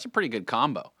spinach. That's a pretty good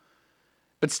combo.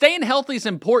 But staying healthy is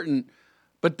important.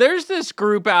 But there's this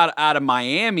group out of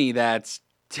Miami that's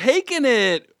taking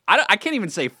it, I can't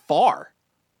even say far.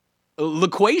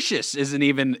 Loquacious isn't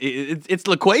even, it's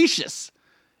loquacious.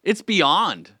 It's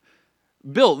beyond.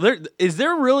 Bill, is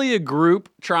there really a group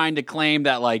trying to claim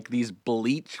that, like, these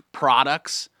bleach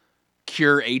products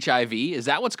cure HIV? Is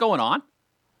that what's going on?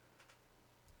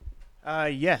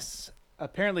 Yes.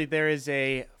 Apparently there is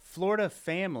a Florida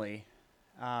family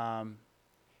that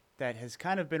has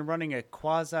kind of been running a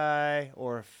quasi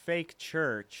or fake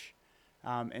church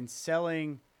and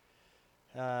selling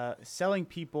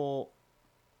people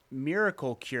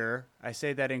miracle cure. I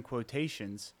say that in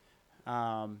quotations.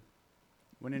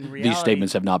 When in reality, these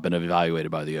statements have not been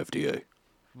evaluated by the FDA.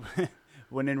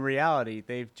 When in reality,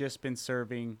 they've just been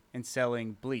serving and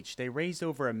selling bleach. They raised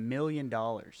over $1 million.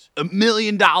 $1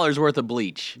 million worth of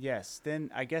bleach. Yes.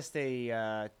 Then I guess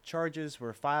charges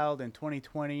were filed in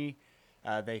 2020.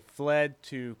 They fled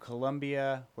to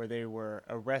Colombia, where they were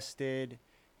arrested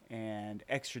and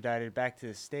extradited back to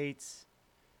the States.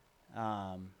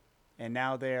 And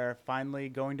now they're finally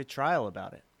going to trial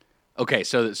about it. Okay,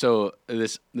 so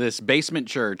this basement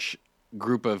church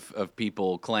group of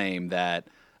people claim that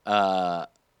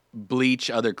bleach,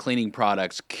 other cleaning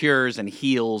products, cures and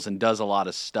heals and does a lot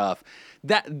of stuff.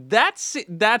 That's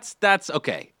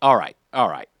okay. All right.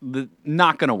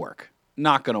 Not gonna work.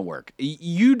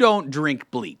 You don't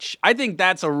drink bleach. I think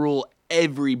that's a rule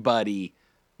everybody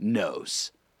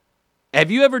knows. Have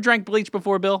you ever drank bleach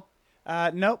before, Bill?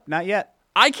 Nope, not yet.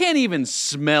 I can't even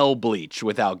smell bleach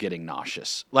without getting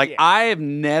nauseous. Like, Yeah. I have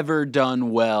never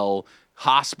done well.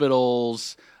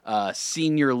 Hospitals,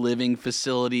 senior living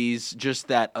facilities, just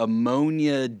that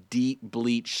ammonia deep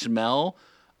bleach smell.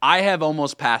 I have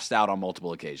almost passed out on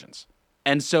multiple occasions.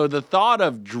 And so the thought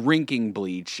of drinking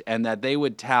bleach and that they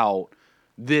would tout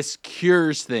this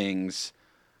cures things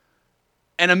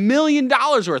and $1 million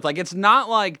worth, like, it's not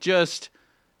like just,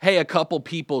 hey, a couple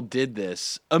people did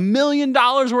this. $1 million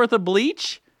worth of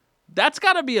bleach? That's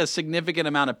got to be a significant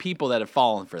amount of people that have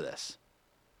fallen for this.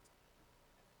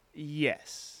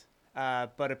 Yes.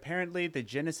 But apparently the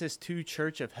Genesis 2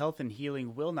 Church of Health and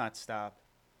Healing will not stop.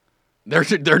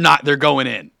 They're not. They're going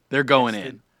in. They're going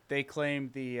in. They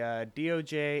claim the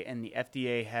DOJ and the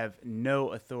FDA have no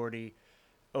authority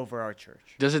over our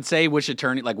church. Does it say which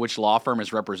attorney, like which law firm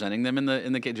is representing them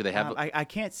in the case? Do they have? I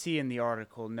can't see in the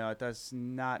article. No, it does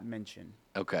not mention.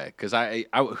 Okay, because I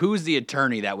who's the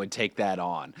attorney that would take that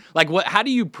on? Like, what? How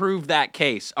do you prove that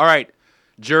case? All right,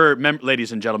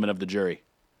 ladies and gentlemen of the jury,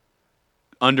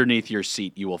 underneath your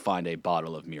seat you will find a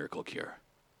bottle of Miracle Cure.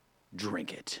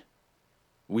 Drink it.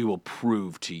 We will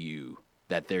prove to you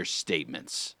that their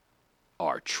statements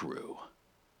are true.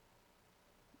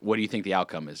 What do you think the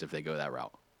outcome is if they go that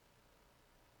route?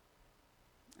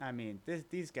 I mean,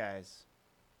 these guys.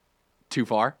 Too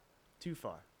far? Too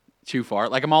far. Too far?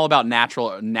 Like, I'm all about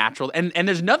natural. And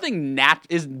there's nothing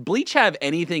Is bleach have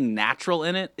anything natural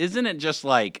in it? Isn't it just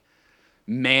like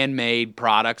man-made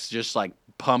products just like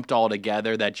pumped all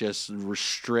together that just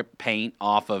strip paint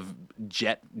off of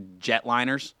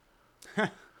jetliners?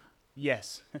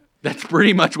 Yes. That's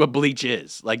pretty much what bleach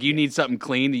is. Like, you need something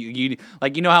clean. You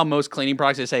know how most cleaning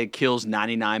products, they say it kills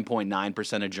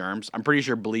 99.9% of germs? I'm pretty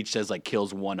sure bleach says, like,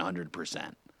 kills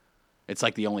 100%. It's,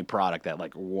 like, the only product that,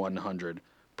 like, 100%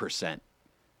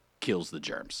 kills the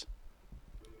germs.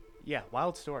 Yeah,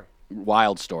 wild story.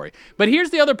 Wild story. But here's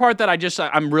the other part that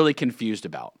I'm really confused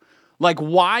about. Like,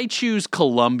 why choose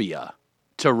Colombia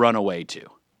to run away to?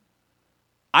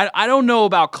 I don't know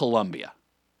about Colombia.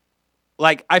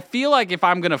 Like, I feel like if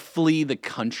I'm going to flee the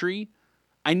country,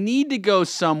 I need to go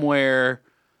somewhere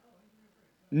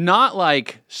not,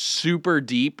 like, super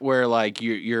deep where, like,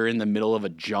 you're in the middle of a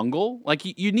jungle. Like,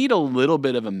 you need a little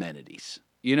bit of amenities.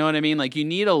 You know what I mean? Like, you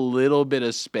need a little bit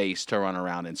of space to run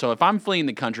around in. So if I'm fleeing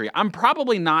the country, I'm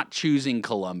probably not choosing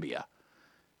Colombia.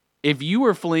 If you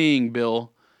were fleeing,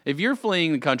 Bill, if you're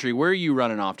fleeing the country, where are you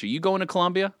running off to? You going to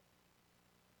Colombia?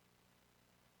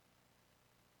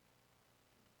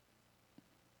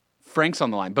 Frank's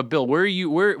on the line. But Bill,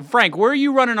 Frank, where are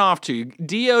you running off to?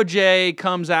 DOJ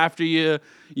comes after you.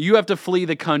 You have to flee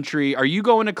the country. Are you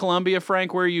going to Colombia,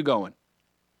 Frank? Where are you going?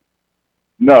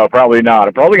 No, probably not.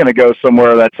 I'm probably going to go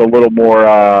somewhere that's a little more,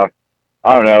 I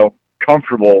don't know,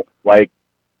 comfortable. Like,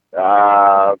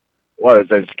 what is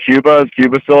this? Cuba? Is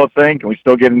Cuba still a thing? Can we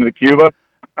still get into Cuba?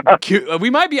 We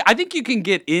might be. I think you can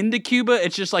get into Cuba.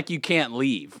 It's just like you can't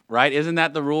leave, right? Isn't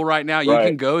that the rule right now? Right. You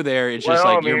can go there. It's just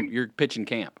like you're pitching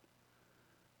camp.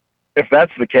 If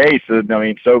that's the case, then, I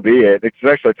mean, so be it.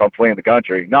 Especially if I'm fleeing the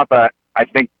country. Not that I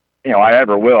think, I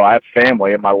ever will. I have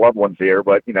family and my loved ones here,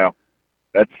 but,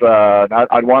 that's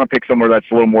I'd want to pick somewhere that's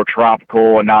a little more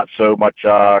tropical and not so much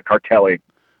cartel-y.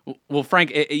 Well,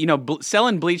 Frank,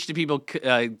 selling bleach to people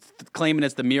claiming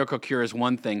it's the miracle cure is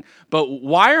one thing, but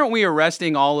why aren't we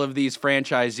arresting all of these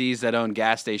franchisees that own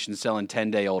gas stations selling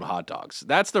 10-day-old hot dogs?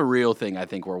 That's the real thing I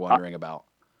think we're wondering about.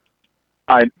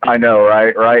 I know,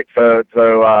 right? So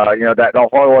that the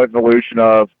whole evolution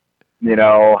of,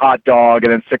 hot dog,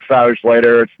 and then 6 hours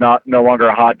later, it's no longer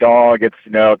a hot dog, it's,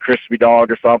 a crispy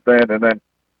dog or something. And then,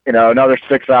 another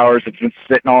 6 hours, it's been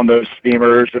sitting on those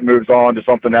steamers. It moves on to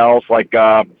something else, like,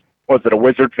 was it a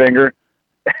wizard finger?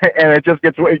 And it just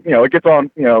gets, it gets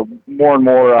on, more and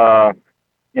more,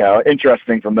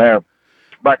 interesting from there.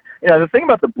 But, the thing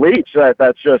about the bleach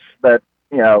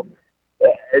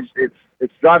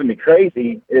it's driving me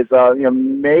crazy is,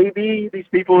 maybe these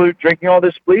people who are drinking all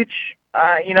this bleach,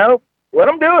 let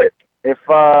them do it. If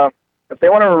they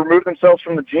want to remove themselves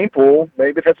from the gene pool,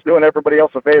 maybe that's doing everybody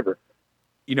else a favor.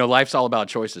 Life's all about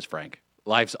choices, Frank.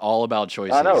 Life's all about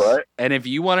choices. I know, right? And if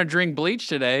you want to drink bleach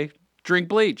today, drink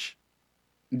bleach.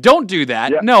 Don't do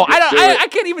that. Yeah, no, I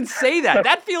can't even say that.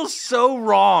 That feels so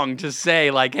wrong to say,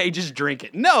 like, hey, just drink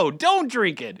it. No, don't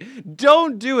drink it.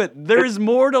 Don't do it. There's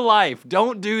more to life.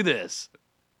 Don't do this.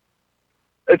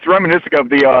 It's reminiscent of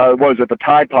the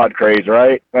Tide Pod craze,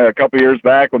 right? A couple years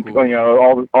back when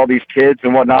all these kids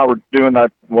and whatnot were doing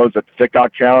that. Was it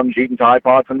TikTok challenge, eating Tide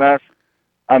Pods and mess?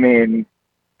 I mean,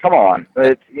 come on.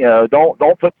 It's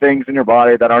don't put things in your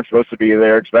body that aren't supposed to be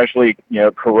there, especially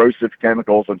corrosive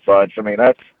chemicals and such. I mean,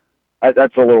 that's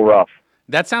a little rough.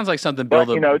 That sounds like something Bill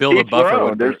the Buffer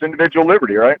would. There's individual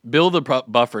liberty, right? Bill the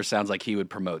Buffer sounds like he would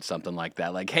promote something like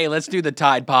that. Like, hey, let's do the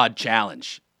Tide Pod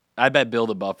challenge. I bet Bill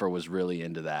the Buffer was really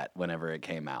into that whenever it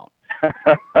came out.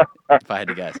 If I had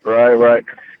to guess. Right.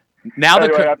 Now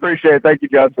anyway, I appreciate it. Thank you,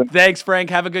 Justin. Thanks, Frank.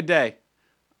 Have a good day.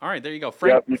 All right, there you go.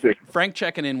 Frank, yep, you too. Frank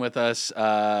checking in with us,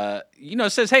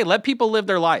 says, hey, let people live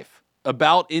their life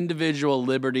about individual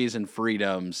liberties and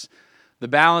freedoms. The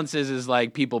balance is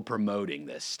like people promoting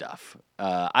this stuff.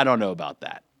 I don't know about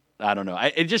that. I don't know.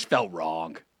 It just felt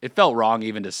wrong. It felt wrong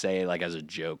even to say like as a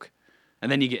joke.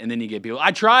 And then you get people,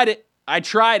 I tried it.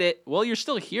 Well, you're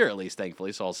still here at least,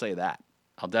 thankfully, so I'll say that.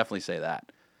 I'll definitely say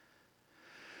that.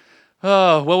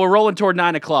 Oh, well, we're rolling toward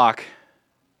 9 o'clock.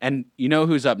 And you know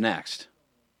who's up next?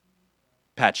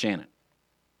 Pat Shannon.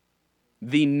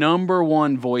 The number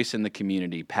one voice in the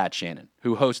community, Pat Shannon,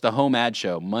 who hosts the Home Ad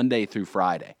Show Monday through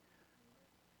Friday.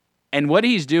 And what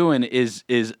he's doing is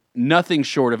nothing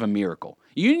short of a miracle.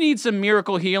 You need some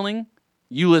miracle healing,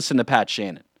 you listen to Pat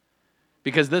Shannon.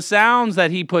 Because the sounds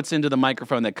that he puts into the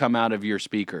microphone that come out of your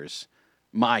speakers,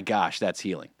 my gosh, that's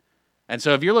healing. And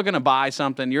so if you're looking to buy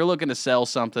something, you're looking to sell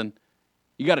something,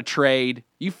 you got to trade,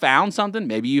 you found something,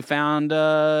 maybe you found,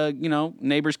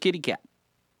 neighbor's kitty cat.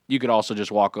 You could also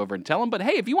just walk over and tell them. But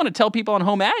hey, if you want to tell people on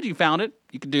Home Ad you found it,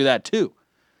 you can do that too.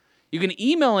 You can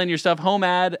email in your stuff,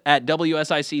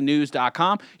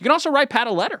 homead@wsicnews.com. You can also write Pat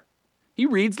a letter. He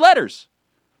reads letters.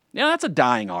 That's a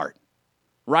dying art.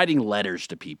 Writing letters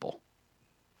to people.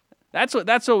 That's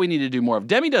what we need to do more of.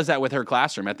 Demi does that with her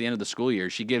classroom at the end of the school year.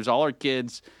 She gives all her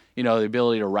kids, the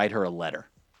ability to write her a letter.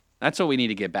 That's what we need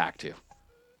to get back to.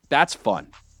 That's fun.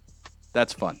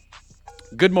 That's fun.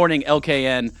 Good morning,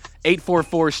 LKN,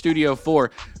 844 Studio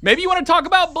 4. Maybe you want to talk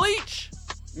about bleach.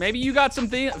 Maybe you got some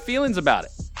feelings about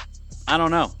it. I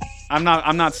don't know. I'm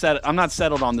not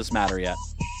settled on this matter yet.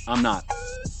 I'm not.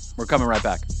 We're coming right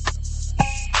back.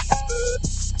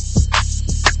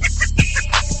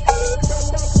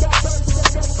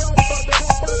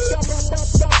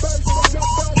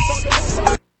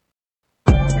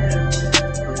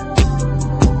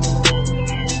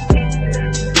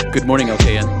 Good morning,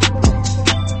 LKN.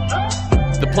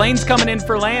 The plane's coming in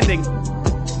for landing.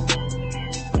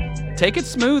 Take it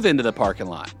smooth into the parking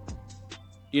lot.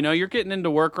 You're getting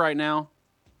into work right now.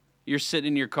 You're sitting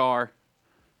in your car,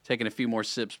 taking a few more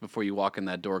sips before you walk in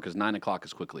that door because 9 o'clock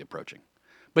is quickly approaching.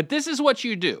 But this is what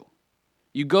you do.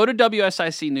 You go to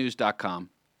WSICnews.com,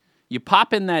 you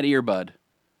pop in that earbud,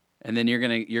 and then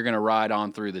you're gonna ride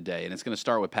on through the day. And it's going to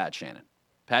start with Pat Shannon.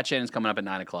 Pat Shannon's coming up at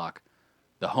 9 o'clock.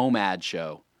 The Home Ad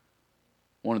Show.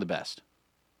 One of the best.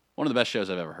 One of the best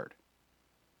shows I've ever heard.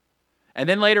 And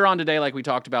then later on today, like we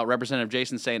talked about, Representative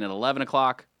Jason Sain at 11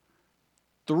 o'clock.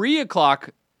 3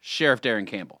 o'clock, Sheriff Darren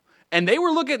Campbell. And they were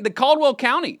looking at the Caldwell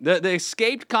County, the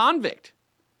escaped convict.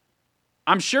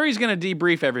 I'm sure he's going to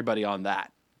debrief everybody on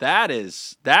that. That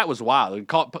was wild.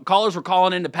 Callers were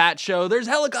calling into Pat's show. There's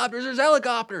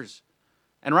helicopters.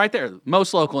 And right there,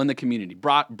 most local in the community,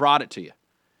 brought it to you.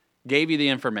 Gave you the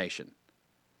information.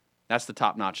 That's the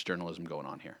top-notch journalism going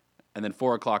on here. And then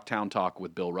 4 o'clock, Town Talk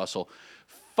with Bill Russell.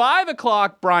 5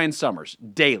 o'clock, Brian Summers,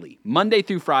 daily, Monday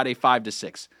through Friday, 5 to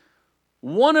 6.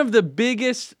 One of the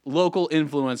biggest local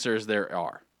influencers there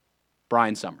are,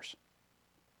 Brian Summers.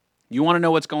 You want to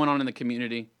know what's going on in the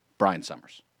community? Brian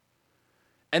Summers.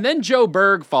 And then Joe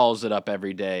Berg follows it up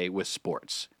every day with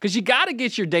sports. Because you got to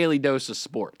get your daily dose of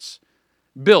sports.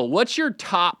 Bill, what's your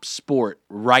top sport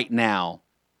right now?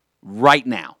 Right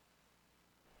now.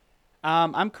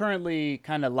 I'm currently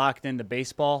kind of locked into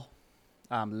baseball.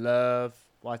 Love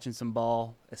watching some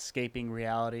ball, escaping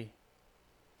reality.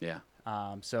 Yeah.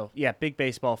 Big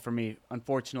baseball for me.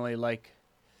 Unfortunately, like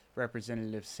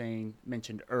Representative Sain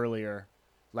mentioned earlier,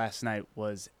 last night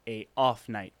was a off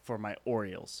night for my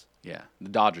Orioles. Yeah, the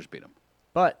Dodgers beat them.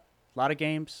 But a lot of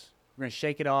games. We're going to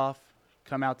shake it off.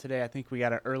 Come out today. I think we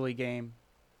got an early game.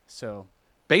 So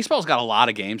baseball's got a lot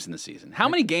of games in the season. How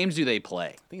many games do they play?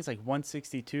 I think it's like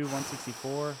 162,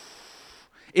 164.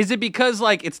 Is it because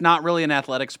it's not really an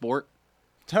athletic sport?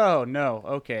 Oh, no.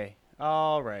 Okay.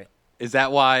 All right. Is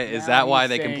that why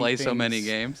they can play so many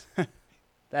games?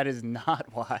 That is not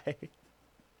why.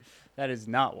 That is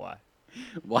not why.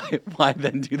 Why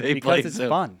then do they play? Because it's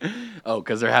fun. Oh,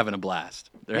 because they're having a blast.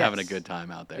 They're having a good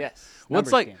time out there. Yes. What's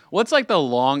the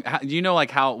long? Do you know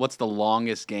what's the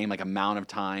longest game? Amount of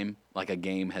time a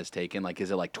game has taken? Is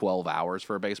it 12 hours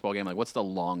for a baseball game? What's the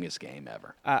longest game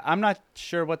ever? I'm not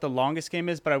sure what the longest game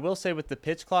is, but I will say with the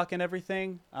pitch clock and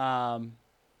everything,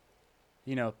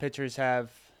 pitchers have.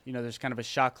 There's kind of a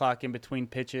shot clock in between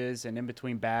pitches and in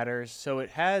between batters. So it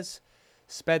has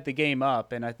sped the game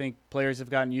up, and I think players have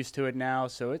gotten used to it now.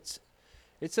 So it's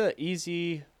a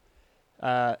easy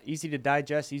to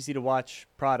digest, easy to watch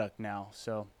product now.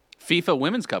 So FIFA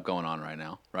Women's Cup going on right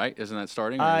now, right? Isn't that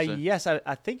starting? Yes,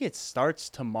 I think it starts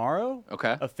tomorrow.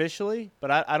 Okay. Officially,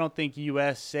 but I don't think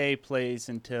USA plays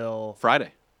until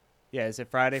Friday. Yeah, is it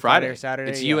Friday? Friday or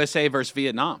Saturday? It's USA versus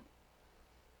Vietnam.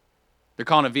 They're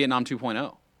calling it Vietnam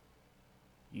 2.0.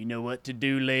 You know what to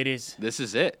do, ladies. This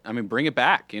is it. I mean, bring it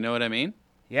back. You know what I mean?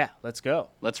 Yeah, let's go.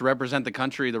 Let's represent the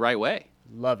country the right way.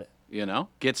 Love it.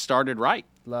 Get started right.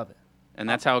 Love it. And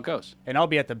that's how it goes. And I'll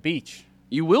be at the beach.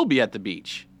 You will be at the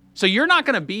beach. So you're not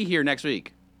going to be here next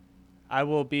week. I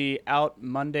will be out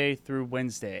Monday through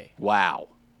Wednesday. Wow.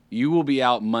 You will be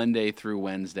out Monday through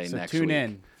Wednesday So next tune week.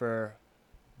 in for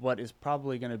what is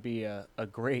probably going to be a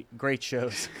great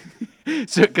shows.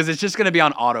 So, because it's just going to be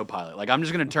on autopilot. Like, I'm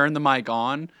just going to turn the mic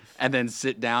on and then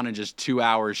sit down and just 2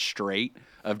 hours straight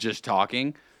of just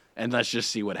talking, and let's just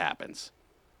see what happens.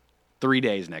 3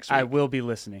 days next week. I will be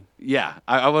listening. Yeah,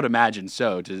 I would imagine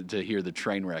so, to hear the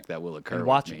train wreck that will occur And with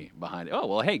watching. me behind it. Oh,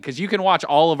 well, hey, because you can watch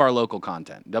all of our local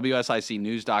content.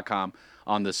 WSICnews.com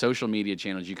on the social media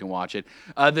channels, you can watch it.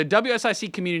 The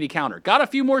WSIC community calendar. Got a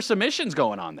few more submissions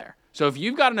going on there. So if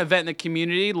you've got an event in the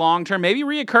community, long-term, maybe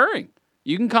reoccurring,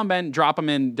 you can come in, drop them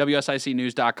in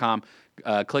WSICnews.com,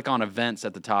 click on events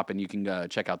at the top, and you can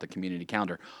check out the community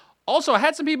calendar. Also, I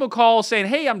had some people call saying,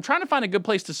 hey, I'm trying to find a good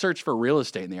place to search for real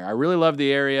estate in the area. I really love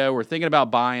the area. We're thinking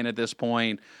about buying at this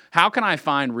point. How can I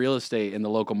find real estate in the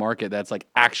local market that's like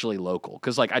actually local?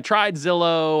 Because like I tried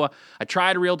Zillow, I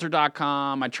tried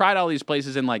Realtor.com, I tried all these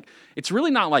places, and like it's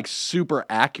really not like super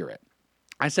accurate.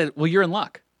 I said, well, you're in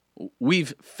luck.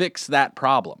 We've fixed that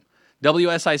problem.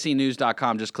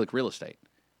 WSICnews.com, just click real estate.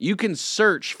 You can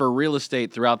search for real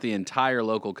estate throughout the entire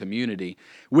local community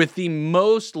with the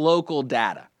most local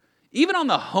data. Even on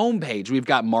the homepage, we've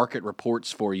got market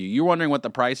reports for you. You're wondering what the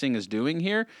pricing is doing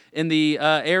here in the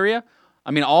area?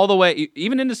 I mean, all the way,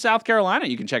 even into South Carolina,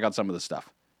 you can check out some of the stuff.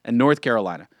 And North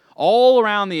Carolina. All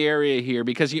around the area here,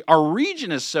 because our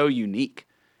region is so unique.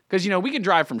 Because, we can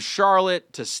drive from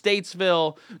Charlotte to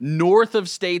Statesville, north of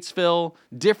Statesville,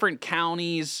 different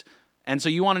counties. And so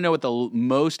you want to know what the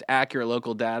most accurate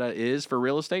local data is for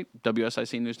real estate?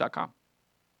 WSICnews.com.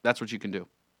 That's what you can do.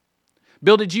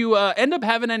 Bill, did you end up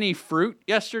having any fruit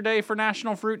yesterday for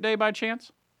National Fruit Day by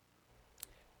chance?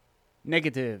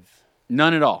 Negative.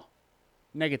 None at all.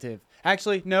 Negative.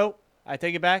 Actually, no. I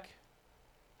take it back.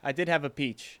 I did have a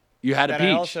peach. You had a peach?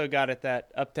 I also got at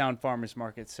that Uptown Farmers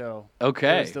Market, so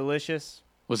okay. It was delicious.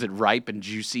 Was it ripe and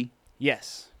juicy?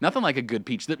 Yes. Nothing like a good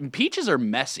peach. The peaches are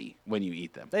messy when you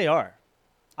eat them. They are.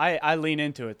 I lean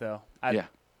into it, though. Yeah.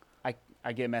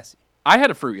 I get messy. I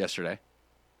had a fruit yesterday.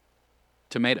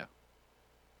 Tomato.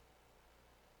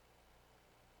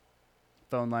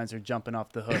 Phone lines are jumping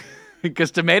off the hook.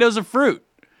 Because tomato's a fruit.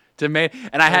 And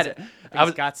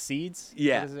It's got seeds?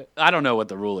 Yeah. What is it? I don't know what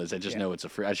the rule is. I just know it's a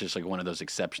fruit. It's just like one of those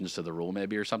exceptions to the rule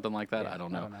maybe or something like that. Yeah, I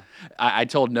don't know. I I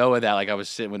told Noah that, like I was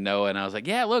sitting with Noah and I was like,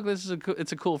 yeah, look, it's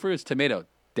a cool fruit. It's tomato.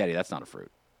 Daddy, that's not a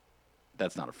fruit.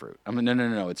 That's not a fruit. I mean,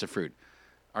 no, it's a fruit.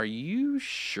 Are you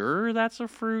sure that's a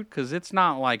fruit? Because it's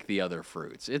not like the other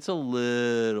fruits. It's a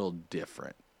little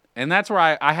different. And that's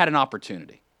where I had an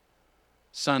opportunity.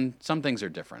 Son, some things are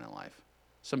different in life.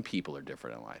 Some people are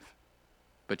different in life.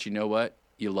 But you know what?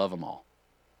 You love them all.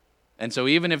 And so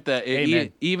even if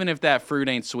that fruit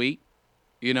ain't sweet,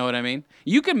 you know what I mean?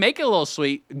 You can make it a little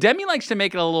sweet. Demi likes to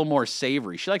make it a little more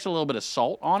savory. She likes a little bit of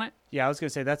salt on it. Yeah, I was going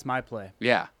to say that's my play.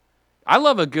 Yeah. I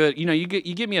love a good, you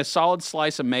give me a solid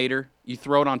slice of mater, you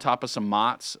throw it on top of some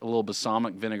mott's, a little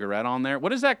balsamic vinaigrette on there.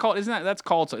 What is that called? That's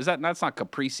not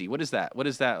caprese. What is that?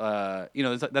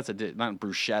 That's a dish, not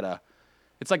bruschetta.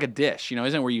 It's like a dish,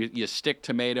 isn't it, where you stick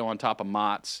tomato on top of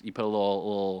mott's, you put a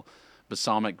little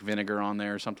balsamic vinegar on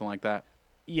there or something like that?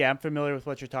 Yeah, I'm familiar with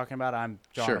what you're talking about. I'm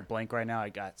drawing Sure. a blank right now. I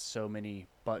got so many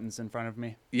buttons in front of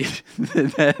me. Yeah,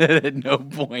 at no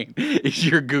point is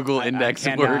your Google index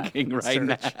working right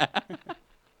search. now.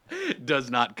 Does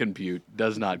not compute.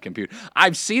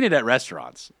 I've seen it at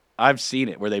restaurants. I've seen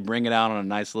it where they bring it out on a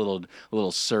nice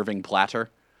little serving platter.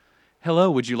 Hello,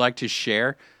 would you like to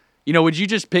share? Would you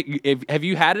just pick? Have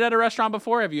you had it at a restaurant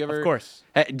before? Have you ever? Of course.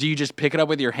 Do you just pick it up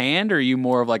with your hand, or are you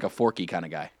more of like a forky kind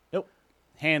of guy? Nope.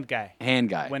 Hand guy.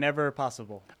 Whenever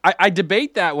possible. I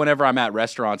debate that whenever I'm at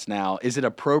restaurants now. Is it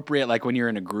appropriate, like when you're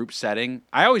in a group setting?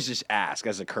 I always just ask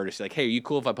as a courtesy, like, hey, are you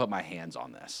cool if I put my hands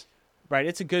on this? Right.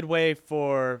 It's a good way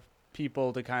for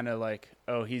people to kind of like,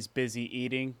 oh, he's busy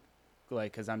eating,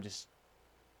 like, because I'm just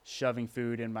shoving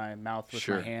food in my mouth with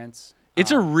my hands.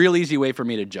 It's a real easy way for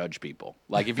me to judge people.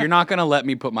 Like, if you're not going to let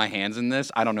me put my hands in this,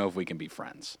 I don't know if we can be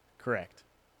friends. Correct.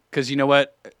 Because you know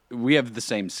what? We have the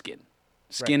same skin.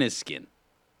 Skin is skin.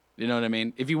 You know what I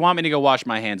mean? If you want me to go wash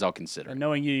my hands, I'll consider it. And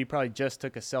knowing you probably just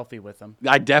took a selfie with him.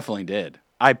 I definitely did.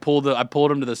 I pulled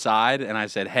him to the side, and I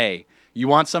said, hey, you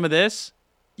want some of this?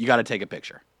 You got to take a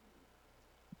picture.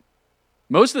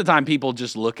 Most of the time, people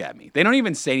just look at me. They don't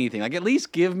even say anything. Like, at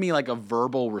least give me, like, a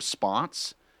verbal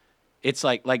response. It's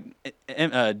like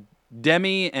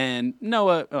Demi and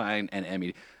Noah and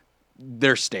Emmy,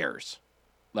 they're stares.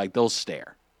 Like, they'll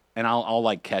stare. And I'll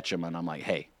like, catch them, and I'm like,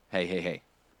 hey,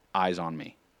 eyes on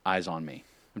me.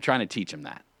 I'm trying to teach them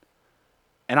that.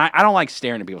 And I don't like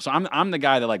staring at people. So I'm the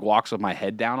guy that, like, walks with my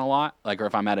head down a lot. Like, or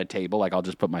if I'm at a table, like, I'll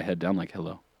just put my head down, like,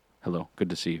 hello. hello, good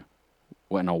to see you.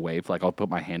 When I'll wave, like I'll put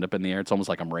my hand up in the air. It's almost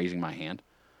like I'm raising my hand.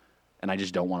 And I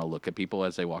just don't want to look at people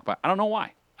as they walk by. I don't know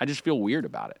why. I just feel weird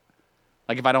about it.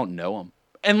 Like if I don't know them.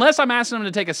 Unless I'm asking them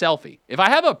to take a selfie. If I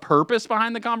have a purpose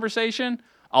behind the conversation,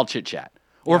 I'll chit-chat.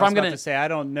 Or if I'm going to say, I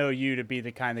don't know you to be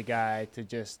the kind of guy to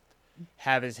just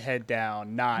have his head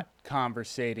down, not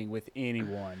conversating with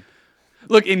anyone.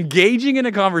 Look, engaging in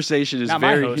a conversation is not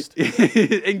very... my host.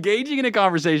 Engaging in a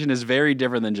conversation is very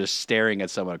different than just staring at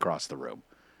someone across the room.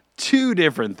 Two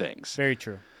different things. Very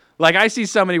true. Like, I see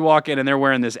somebody walk in and they're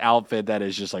wearing this outfit that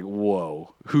is just like,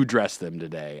 whoa, who dressed them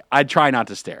today? I try not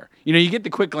to stare. You know, you get the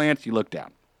quick glance, you look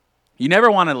down. You never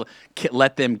want to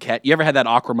let them catch. You ever had that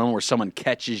awkward moment where someone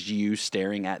catches you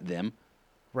staring at them?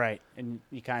 Right. And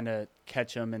you kind of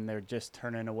catch them and they're just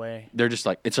turning away. They're just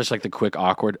like, it's just like the quick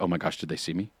awkward, oh my gosh, did they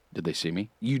see me? Did they see me?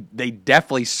 They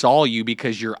definitely saw you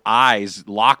because your eyes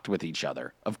locked with each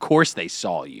other. Of course they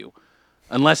saw you.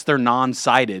 Unless they're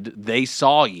non-sighted, they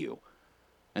saw you.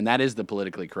 And that is the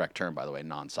politically correct term, by the way,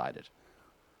 non-sighted.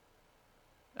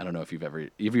 I don't know if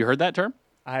have you heard that term?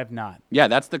 I have not. Yeah,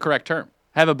 that's the correct term.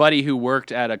 I have a buddy who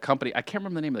worked at a company, I can't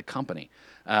remember the name of the company,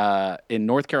 in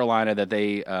North Carolina that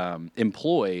they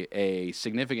employ a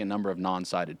significant number of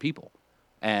non-sighted people.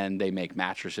 And they make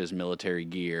mattresses, military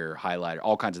gear, highlighter,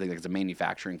 all kinds of things. Like it's a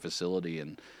manufacturing facility,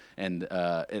 and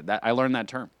I learned that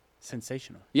term.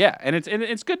 Sensational. Yeah, and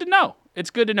it's good to know. It's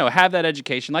good to know. Have that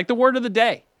education, like the word of the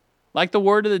day. Like the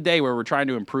word of the day where we're trying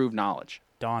to improve knowledge.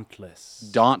 Dauntless.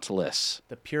 Dauntless.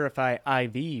 The Purify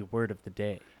IV word of the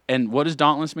day. And what does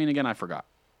dauntless mean again? I forgot.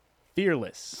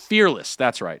 Fearless. Fearless,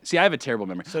 that's right. See, I have a terrible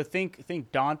memory. So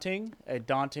think daunting, a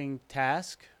daunting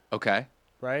task. Okay.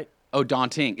 Right? Oh,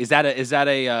 daunting. Is that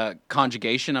a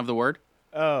conjugation of the word?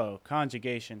 Oh,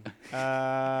 conjugation.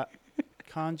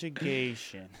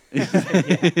 Conjugation. Yeah.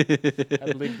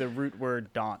 I believe the root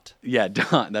word daunt. Yeah,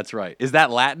 daunt, that's right. Is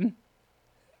that Latin?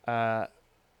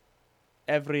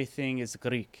 Everything is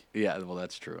Greek. Yeah, well,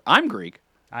 that's true. I'm Greek.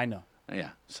 I know. Yeah,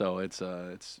 so it's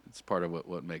part of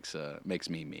what makes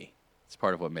me me. It's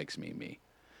part of what makes me me.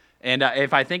 And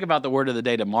if I think about the word of the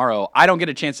day tomorrow, I don't get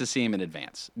a chance to see him in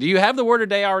advance. Do you have the word of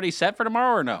the day already set for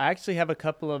tomorrow or no? I actually have a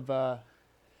couple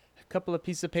of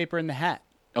pieces of paper in the hat.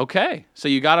 Okay, so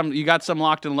you got them. You got some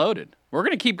locked and loaded. We're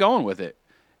gonna keep going with it.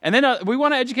 And then we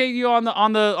want to educate you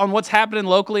on what's happening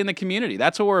locally in the community.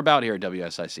 That's what we're about here at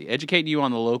WSIC, educating you on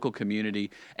the local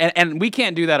community. And we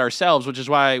can't do that ourselves, which is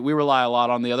why we rely a lot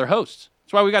on the other hosts.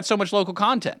 That's why we got so much local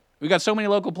content. We got so many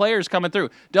local players coming through.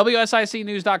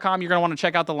 WSICnews.com, you're going to want to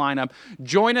check out the lineup.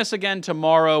 Join us again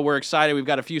tomorrow. We're excited. We've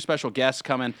got a few special guests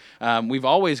coming. We've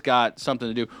always got something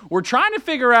to do. We're trying to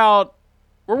figure out,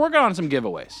 we're working on some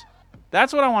giveaways.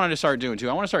 That's what I wanted to start doing,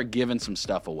 too. I want to start giving some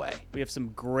stuff away. We have some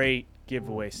great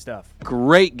giveaway stuff.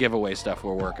 Great giveaway stuff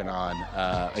we're working on.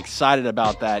 Excited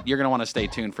about that. You're going to want to stay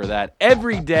tuned for that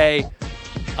every day.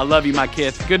 I love you, my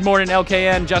kids. Good morning,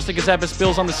 LKN. Justin Ckezepis,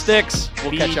 Bills on the Sticks.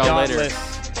 We'll catch y'all later.